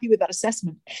quite happy with that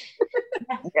assessment.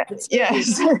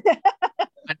 Yes.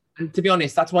 And to be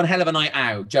honest, that's one hell of a night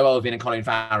out. Joe Alvin and Colin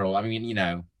Farrell. I mean, you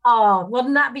know. Oh,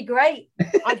 wouldn't that be great?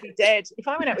 I'd be dead. If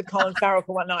I went out with Colin Farrell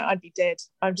for one night, I'd be dead.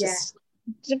 I'm just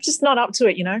not up to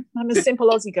it, you know. I'm a simple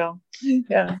Aussie girl.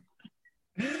 Yeah.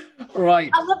 Right.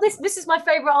 I love this. This is my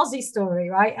favorite Aussie story,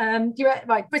 right?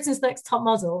 Right, Britain's Next Top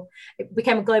Model. It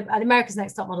became America's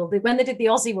Next Top Model. When they did the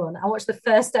Aussie one, I watched the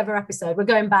first ever episode. We're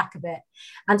going back a bit,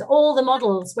 and all the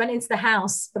models went into the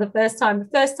house for the first time. The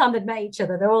first time they'd met each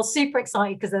other, they're all super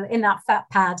excited because they're in that fat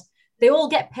pad. They all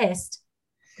get pissed,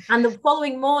 and the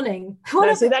following morning,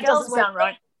 that doesn't sound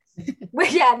right.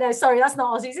 Yeah, no, sorry, that's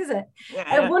not Aussies, is it?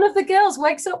 Yeah. One of the girls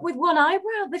wakes up with one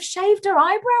eyebrow. They've shaved her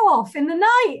eyebrow off in the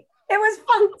night. It was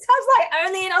fun. Sounds like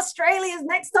only in Australia's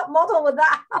Next Top Model would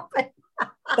that happen.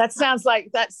 That sounds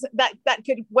like that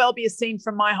could well be a scene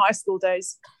from my high school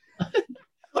days.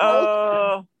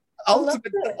 Oh,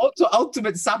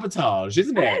 ultimate sabotage,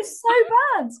 isn't it? It's so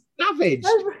bad. Savage.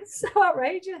 So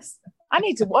outrageous. I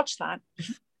need to watch that.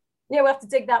 Yeah, we'll have to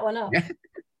dig that one up.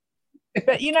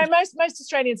 But you know, most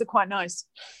Australians are quite nice.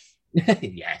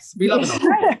 Yes, we love an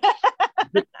Aussie.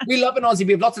 We love an Aussie.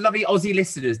 We have lots of lovely Aussie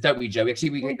listeners, don't we, Joe?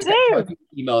 Actually, we get quite a few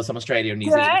emails from Australia and New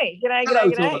Zealand. G'day.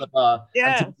 To all of our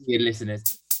Antipodean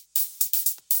listeners.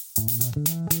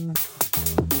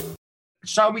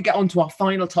 Shall we get on to our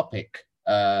final topic?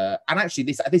 And actually,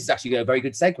 this is actually a very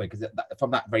good segue because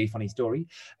from that very funny story,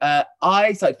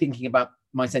 I started thinking about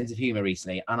my sense of humor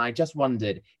recently, and I just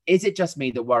wondered, is it just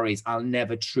me that worries I'll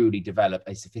never truly develop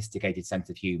a sophisticated sense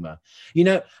of humor? You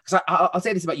know, because I'll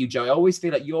say this about you, Joe. I always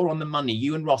feel like you're on the money.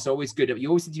 You and Ross are always good at. You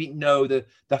always seem to know the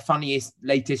funniest,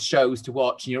 latest shows to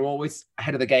watch, and you're always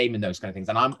ahead of the game in those kind of things.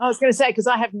 And I was going to say, because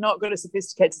I have not got a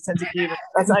sophisticated sense of humor.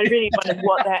 I really wondered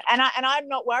what that, and I'm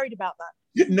not worried about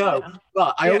that. No,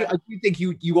 but I do think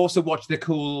you also watch the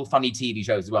cool, funny TV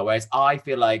shows as well. Whereas I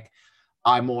feel like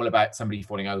I'm all about somebody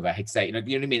falling over. I hate to say it, you know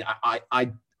what I mean?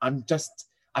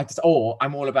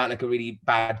 I'm all about like a really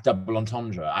bad double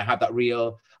entendre. I have that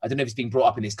real, I don't know if it's being brought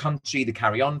up in this country, the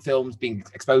Carry On films, being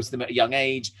exposed to them at a young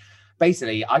age.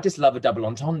 Basically, I just love a double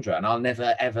entendre and I'll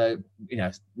never, ever,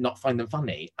 not find them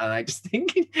funny. And I just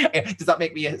think, does that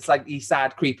make me a slightly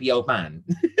sad, creepy old man?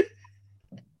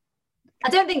 I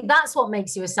don't think that's what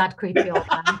makes you a sad, creepy old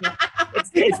man.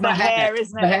 It's the hair,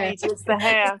 isn't it? It's the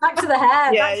hair. It's back to the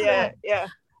hair. Yeah.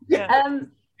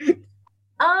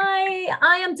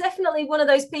 I am definitely one of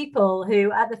those people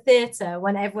who, at the theatre,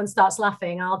 when everyone starts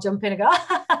laughing, I'll jump in and go,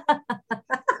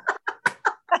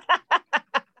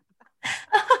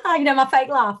 my fake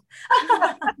laugh.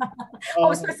 I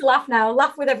was supposed to laugh now.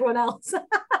 Laugh with everyone else.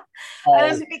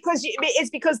 Is it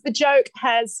because the joke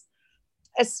has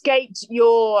escaped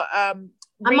your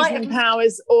reasoning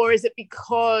powers, or is it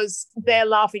because they're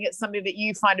laughing at something that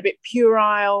you find a bit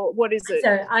puerile? What is it?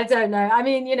 I don't know. I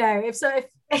mean, if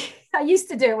I used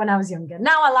to do it when I was younger.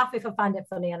 Now I laugh if I find it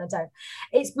funny, and I don't.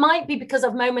 It might be because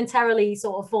I've momentarily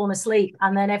sort of fallen asleep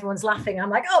and then everyone's laughing.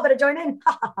 I'm like, oh, better join in.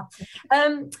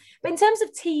 But in terms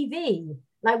of TV,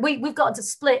 like we've got to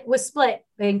split. We're split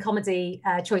in comedy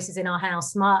choices in our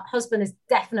house. My husband is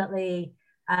definitely,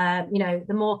 the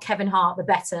more Kevin Hart, the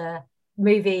better.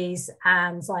 Movies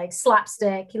and like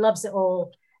slapstick. He loves it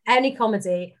all. Any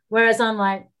comedy. Whereas I'm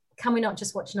like, can we not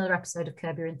just watch another episode of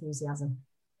Curb Your Enthusiasm?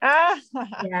 Yeah,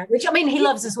 which I mean he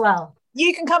loves as well.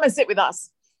 You can come and sit with us.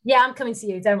 Yeah, I'm coming to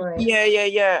you. Don't worry.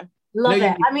 Yeah. Love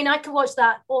it. I mean, I could watch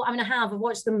that. I've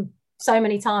watched them so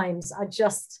many times. I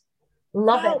just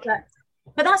love it.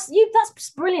 But that's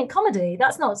brilliant comedy.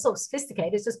 That's not sort of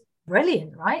sophisticated. It's just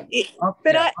brilliant, right?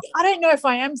 I don't know if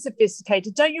I am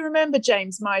sophisticated. Don't you remember,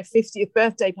 James, my 50th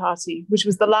birthday party, which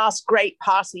was the last great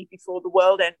party before the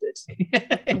world ended?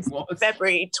 It was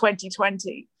February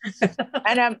 2020.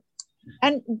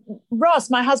 And Ross,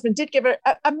 my husband, did give a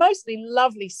mostly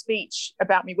lovely speech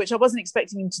about me, which I wasn't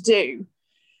expecting him to do.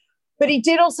 But he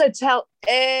did also tell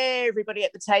everybody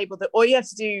at the table that all you have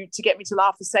to do to get me to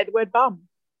laugh is say the word bum.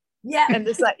 Yeah, and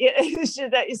it's like,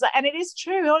 and it is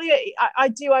true.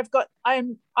 I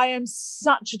am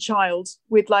such a child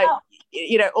with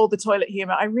all the toilet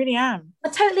humor. I really am. I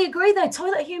totally agree, though.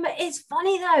 Toilet humor is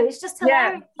funny, though. It's just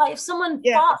hilarious. Like if someone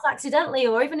farts accidentally,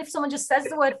 or even if someone just says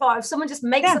the word fart, if someone just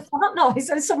makes a fart noise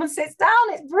and someone sits down,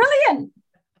 it's brilliant.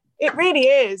 It really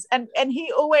is. And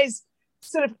he always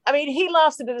he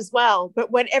laughs at it as well, but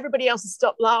when everybody else has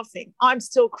stopped laughing, I'm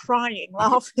still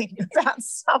laughing about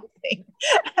something.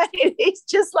 And it's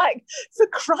just like, for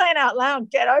crying out loud,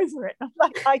 get over it. I'm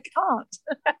like, I can't.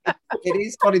 It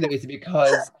is funny though, is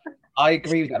because I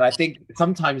agree with that. I think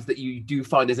sometimes that you do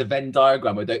find there's a Venn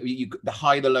diagram where the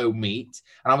high, the low meet.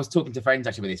 And I was talking to friends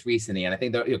actually with this recently, and I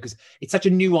think that because it's such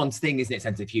a nuanced thing, isn't it?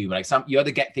 Sense of humor. Like you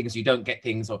either get things, or you don't get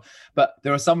things, but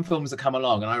there are some films that come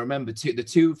along, and I remember the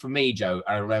two for me, Joe.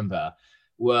 I remember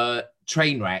were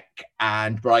Trainwreck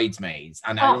and Bridesmaids,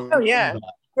 and yeah.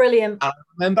 Brilliant. And I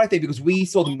remember, I think, because we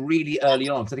saw them really early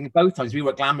on, because I think both times we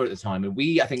were at Glamour at the time, and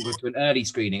I think, went to an early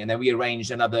screening, and then we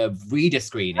arranged another reader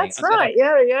screening. That's right,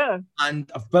 yeah. And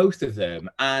of both of them,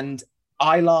 and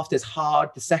I laughed as hard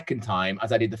the second time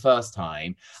as I did the first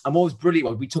time. And what was brilliant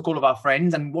was we took all of our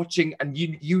friends and watching, and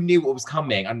you knew what was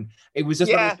coming, and it was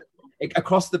just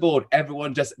across the board,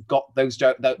 everyone just got those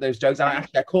jokes. And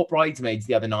I caught Bridesmaids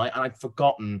the other night, and I'd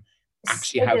forgotten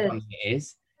actually how funny it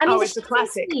is. I mean, it's a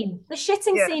classic. The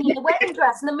shitting scene in the wedding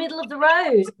dress in the middle of the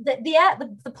road,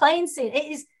 the plane scene. It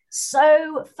is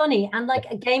so funny and like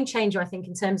a game changer, I think,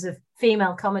 in terms of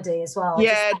female comedy as well.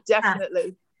 Yeah,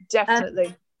 definitely.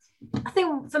 I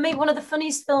think for me, one of the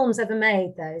funniest films ever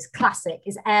made, though, is classic,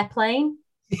 is Airplane.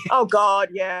 Oh God,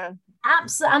 yeah.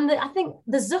 Absolutely. And I think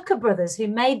the Zucker brothers who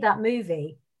made that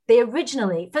movie, they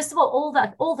originally, first of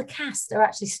all the cast are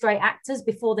actually straight actors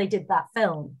before they did that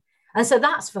film. And so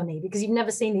that's funny because you've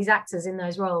never seen these actors in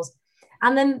those roles.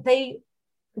 And then they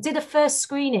did a first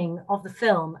screening of the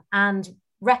film and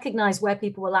recognized where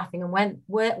people were laughing and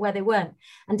where they weren't,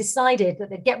 and decided that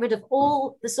they'd get rid of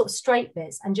all the sort of straight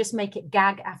bits and just make it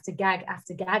gag after gag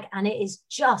after gag. And it is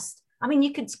just, I mean,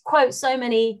 you could quote so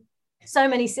many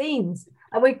scenes.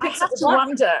 And we picked up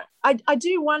I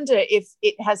do wonder if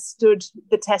it has stood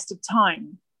the test of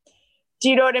time. Do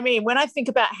you know what I mean? When I think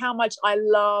about how much I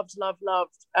loved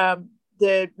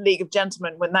the League of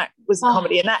Gentlemen when that was a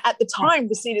comedy, and that at the time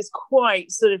was seen as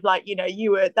quite sort of like,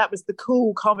 that was the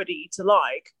cool comedy to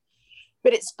like,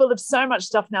 but it's full of so much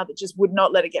stuff now that just would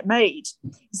not let it get made.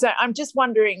 So I'm just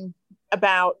wondering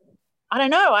about, I don't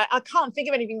know, I can't think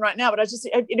of anything right now, but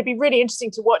it'd be really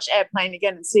interesting to watch Airplane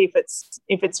again and see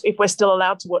if we're still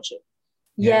allowed to watch it.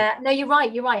 Yeah, no, you're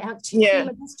right.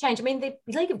 Humor does change. I mean, the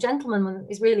League of Gentlemen one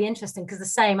is really interesting because the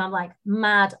same, I'm like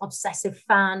mad, obsessive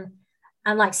fan.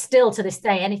 And like still to this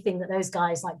day, anything that those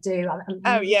guys like do.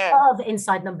 I love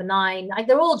Inside Number 9. Like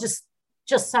they're all just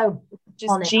so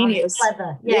genius.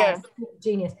 Clever. Yeah.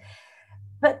 Genius.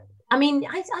 But I mean,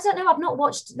 I don't know. I've not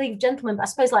watched League of Gentlemen, but I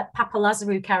suppose like Papa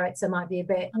Lazarou character might be a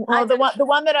bit. Well, the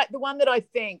one that I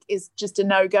think is just a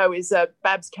no-go is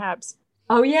Babs Cabs.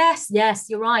 Oh yes,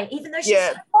 you're right. Even though she's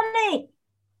so funny.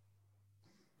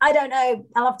 I don't know.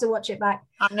 I'll have to watch it back.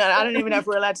 I don't even know if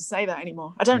we're allowed to say that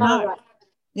anymore. I don't know. Right.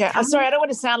 Yeah, I'm sorry. I don't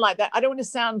want to sound like that. I don't want to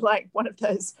sound like one of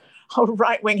those old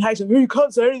right-wing haters. You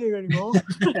can't say anything anymore.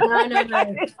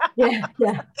 No. Yeah.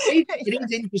 It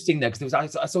is interesting though, because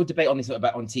I saw a debate on this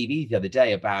on TV the other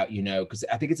day about, because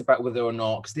I think it's about whether or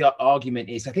not, because the argument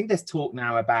is, I think there's talk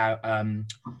now about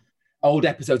old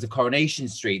episodes of Coronation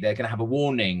Street. They're going to have a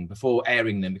warning before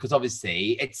airing them, because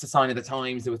obviously it's a sign of the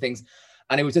times. There were things.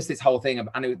 And it was just this whole thing,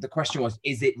 and the question was,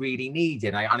 is it really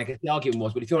needed? And I guess the argument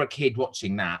was, but if you're a kid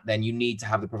watching that, then you need to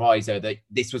have the proviso that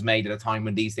this was made at a time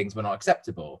when these things were not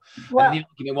acceptable. Well, and the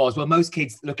argument was, well, most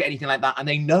kids look at anything like that and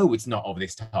they know it's not of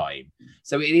this time.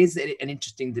 So it is an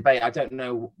interesting debate. I don't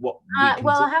know what.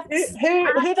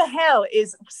 Who the hell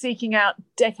is seeking out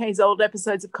decades-old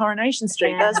episodes of Coronation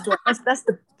Street? Yeah.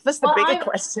 That's the bigger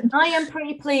question. I am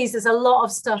pretty pleased. There's a lot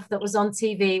of stuff that was on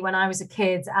TV when I was a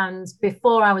kid and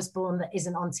before I was born that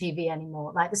isn't on TV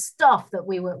anymore. Like the stuff that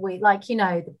we like,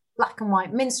 the black and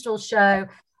white minstrel show.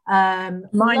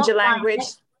 Mind Your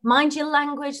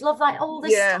Language. Love like all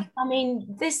this stuff. I mean,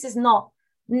 this is not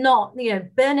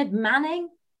Bernard Manning.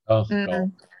 Oh,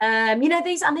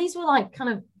 these were like kind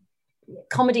of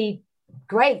comedy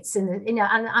greats, and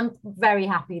I'm very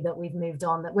happy that we've moved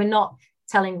on, that we're not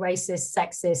telling racist,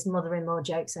 sexist, mother-in-law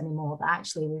jokes anymore. That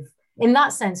actually we've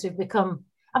become,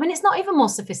 I mean, it's not even more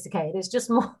sophisticated. It's just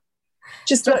more.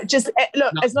 Just look,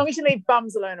 as long as you leave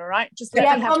bums alone, all right? Just let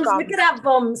me have bums. We could have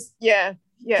bums. Yeah.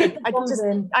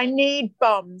 I need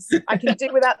bums. I can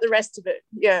do without the rest of it.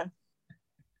 Yeah.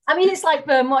 I mean, it's like,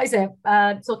 what is it?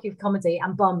 Talking of comedy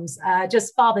and bums,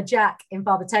 just Father Jack in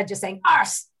Father Ted just saying,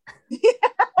 arse.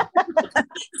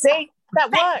 See? That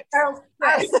works.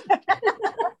 Yes.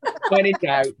 When in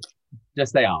doubt,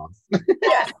 just say arse.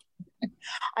 Yeah.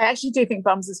 I actually do think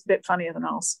bums is a bit funnier than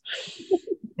arse.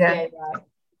 Yeah.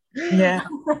 Yeah.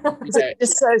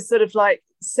 It's so sort of like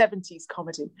 70s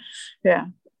comedy. Yeah.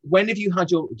 When have you have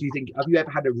you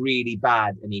ever had a really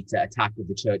bad, Anita, attack of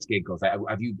the church giggles? Like,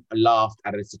 have you laughed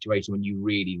at a situation when you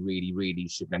really, really, really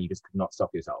should, and you just could not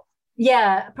stop yourself?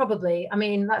 Yeah, probably. I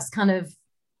mean, that's kind of,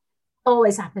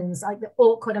 always happens. Like the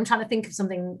awkward. I'm trying to think of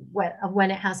something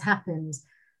when it has happened,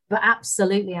 but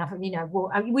absolutely, you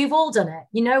know, we've all done it.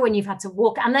 You know, when you've had to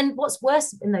walk, and then what's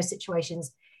worse in those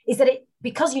situations is that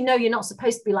because you know you're not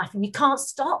supposed to be laughing, you can't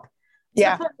stop.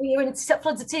 Yeah, you're in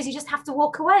floods of tears. You just have to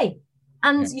walk away,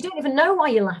 and you don't even know why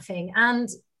you're laughing. And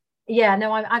yeah,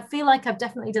 no, I feel like I've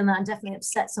definitely done that, and definitely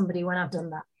upset somebody when I've done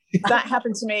that. That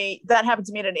happened to me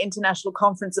at an international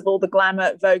conference of all the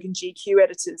Glamour, Vogue and GQ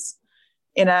editors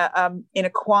in a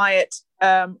quiet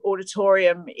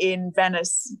auditorium in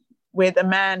Venice with a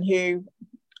man who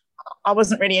I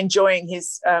wasn't really enjoying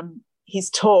his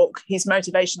talk, his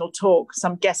motivational talk,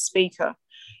 some guest speaker,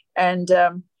 and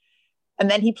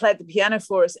then he played the piano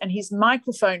for us, and his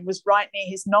microphone was right near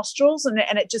his nostrils, and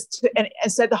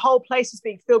so the whole place was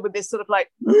being filled with this sort of like.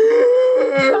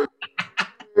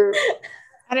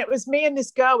 And it was me and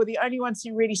this girl were the only ones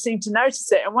who really seemed to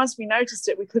notice it. And once we noticed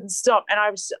it, we couldn't stop. And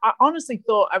I honestly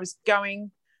thought I was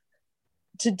going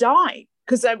to die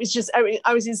because I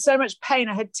was in so much pain.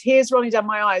 I had tears rolling down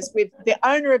my eyes with the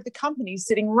owner of the company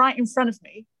sitting right in front of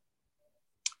me.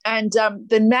 And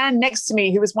the man next to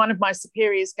me, who was one of my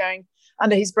superiors, going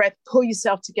under his breath, "Pull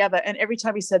yourself together." And every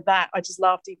time he said that, I just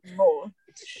laughed even more.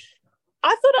 I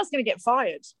thought I was going to get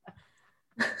fired.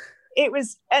 It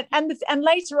was, and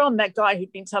later on, that guy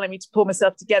who'd been telling me to pull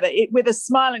myself together, with a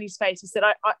smile on his face, he said,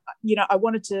 I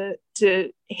wanted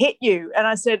to hit you. And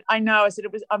I said, I know. I said,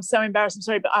 I'm so embarrassed. I'm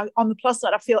sorry. But on the plus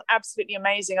side, I feel absolutely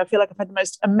amazing. I feel like I've had the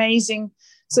most amazing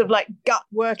sort of like gut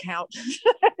workout.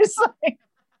 It's like,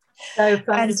 so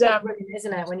fun. It's brilliant,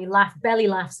 isn't it? When you laugh, belly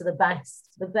laughs are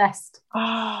the best.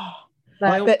 Oh,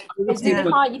 but you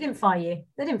didn't fire you.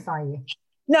 They didn't fire you.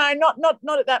 No,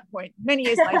 not at that point. Many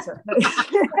years later.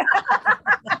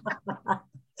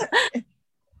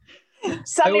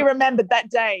 Suddenly remembered that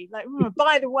day. Like,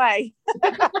 by the way.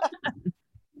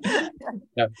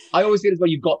 No, I always feel as well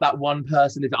you've got that one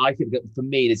person that I think that for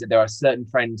me is that there are certain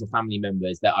friends or family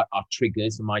members that are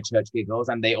triggers for my church giggles,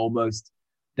 and they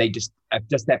just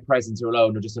their presence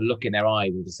alone or just a look in their eye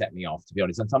will just set me off, to be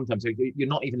honest. And sometimes you're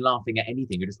not even laughing at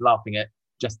anything, you're just laughing at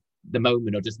just the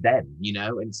moment or just them, you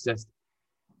know. And it's just.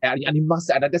 And you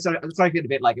must, and that's what I feel a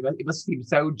bit like. It must seem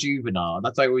so juvenile.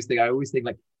 That's what I always think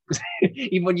like,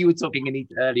 even when you were talking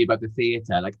earlier about the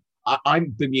theatre, like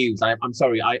I'm bemused. I'm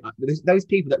sorry. Those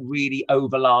people that really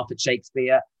over laugh at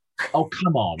Shakespeare. Oh,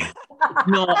 come on!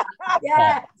 Not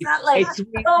yeah, exactly. It's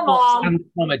really not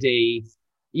comedy.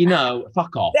 You know,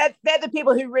 fuck off. They're the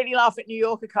people who really laugh at New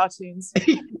Yorker cartoons.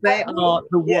 They are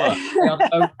the worst. They are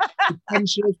the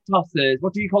pretentious tossers.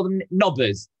 What do you call them?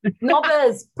 Nobbers.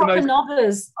 Nobbers. Proper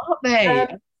nobbers. Aren't they?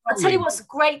 I'll tell you what's a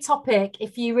great topic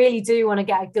if you really do want to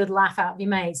get a good laugh out of your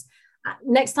mates.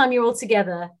 Next time you're all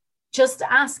together, just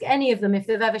ask any of them if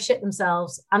they've ever shit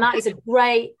themselves. And that is a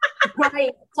great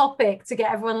topic to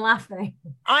get everyone laughing.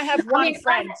 I have one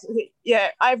friend. I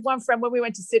have one friend. When we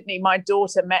went to Sydney, my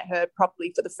daughter met her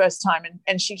properly for the first time,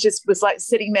 and she just was like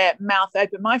sitting there, mouth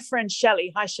open. My friend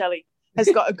Shelley, hi Shelley, has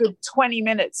got a good 20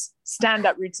 minutes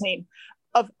stand-up routine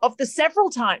of the several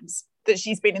times that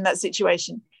she's been in that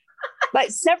situation. Like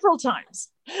several times.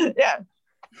 Yeah.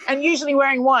 And usually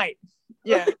wearing white.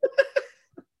 Yeah.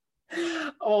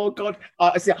 Oh God!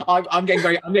 See, I'm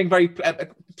getting very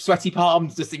sweaty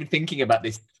palms just even thinking about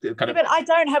this kind of. But I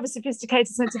don't have a sophisticated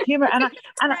sense of humor, and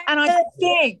I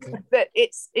think that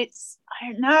it's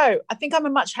I don't know. I think I'm a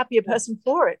much happier person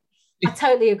for it. I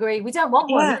totally agree. We don't want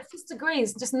one. Let's just agree.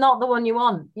 It's just not the one you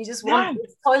want. You just want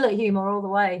toilet humor all the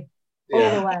way,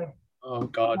 all the way. Oh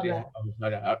God, yeah.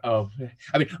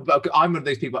 I mean, I'm one of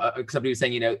those people. Somebody was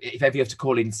saying, you know, if ever you have to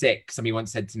call in sick, somebody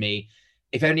once said to me,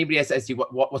 if anybody else says to you,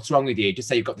 what's wrong with you, just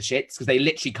say you've got the shits, because they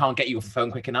literally can't get you off the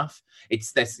phone quick enough.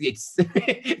 It's it's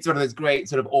one of those great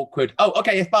sort of awkward. Oh,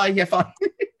 okay, yeah, fine, yeah, fine.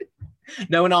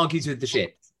 No one argues with the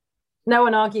shits. No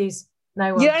one argues.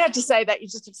 No one. You don't have to say that. You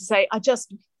just have to say, I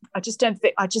just don't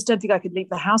think I could leave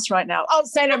the house right now. Oh,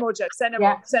 say no more, jokes. Say no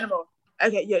more. Say no more.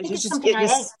 Okay, yeah, just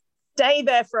stay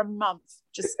there for a month.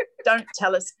 Just don't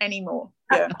tell us anymore.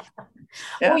 Yeah.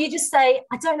 Or you just say,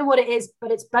 I don't know what it is,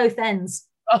 but it's both ends.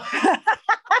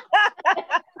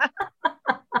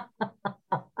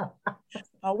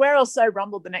 Oh, we're all so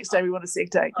rumbled the next day we want a sick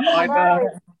day.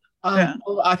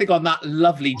 I think on that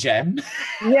lovely gem.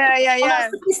 Yeah. On a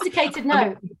sophisticated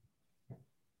note.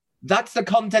 That's the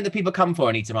content that people come for,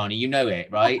 Anita Marnie. You know it,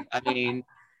 right? I mean,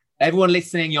 everyone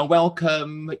listening, you're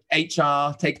welcome.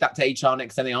 HR, take that to HR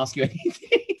next time they ask you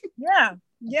anything.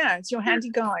 Yeah, it's your handy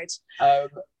guide.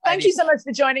 Thank you so much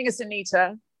for joining us,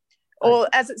 Anita. Or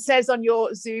as it says on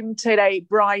your Zoom today,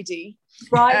 Bridie.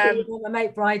 My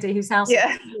mate Bridie, whose house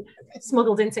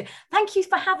smuggled into. Thank you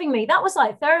for having me. That was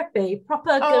like therapy,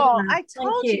 proper good. I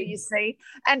told you see.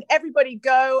 And everybody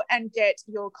go and get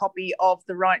your copy of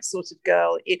The Right Sort of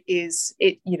Girl.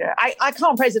 I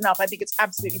can't praise it enough. I think it's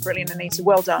absolutely brilliant, Anita.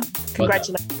 Well done.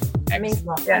 Congratulations. It means a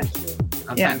lot. Thank you.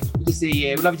 And thank you to see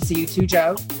you. We'd love to see you too,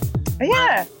 Jo.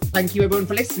 Yeah. Thank you everyone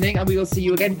for listening, and we will see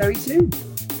you again very soon.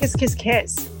 Kiss, kiss,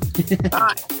 kiss.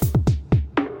 Bye.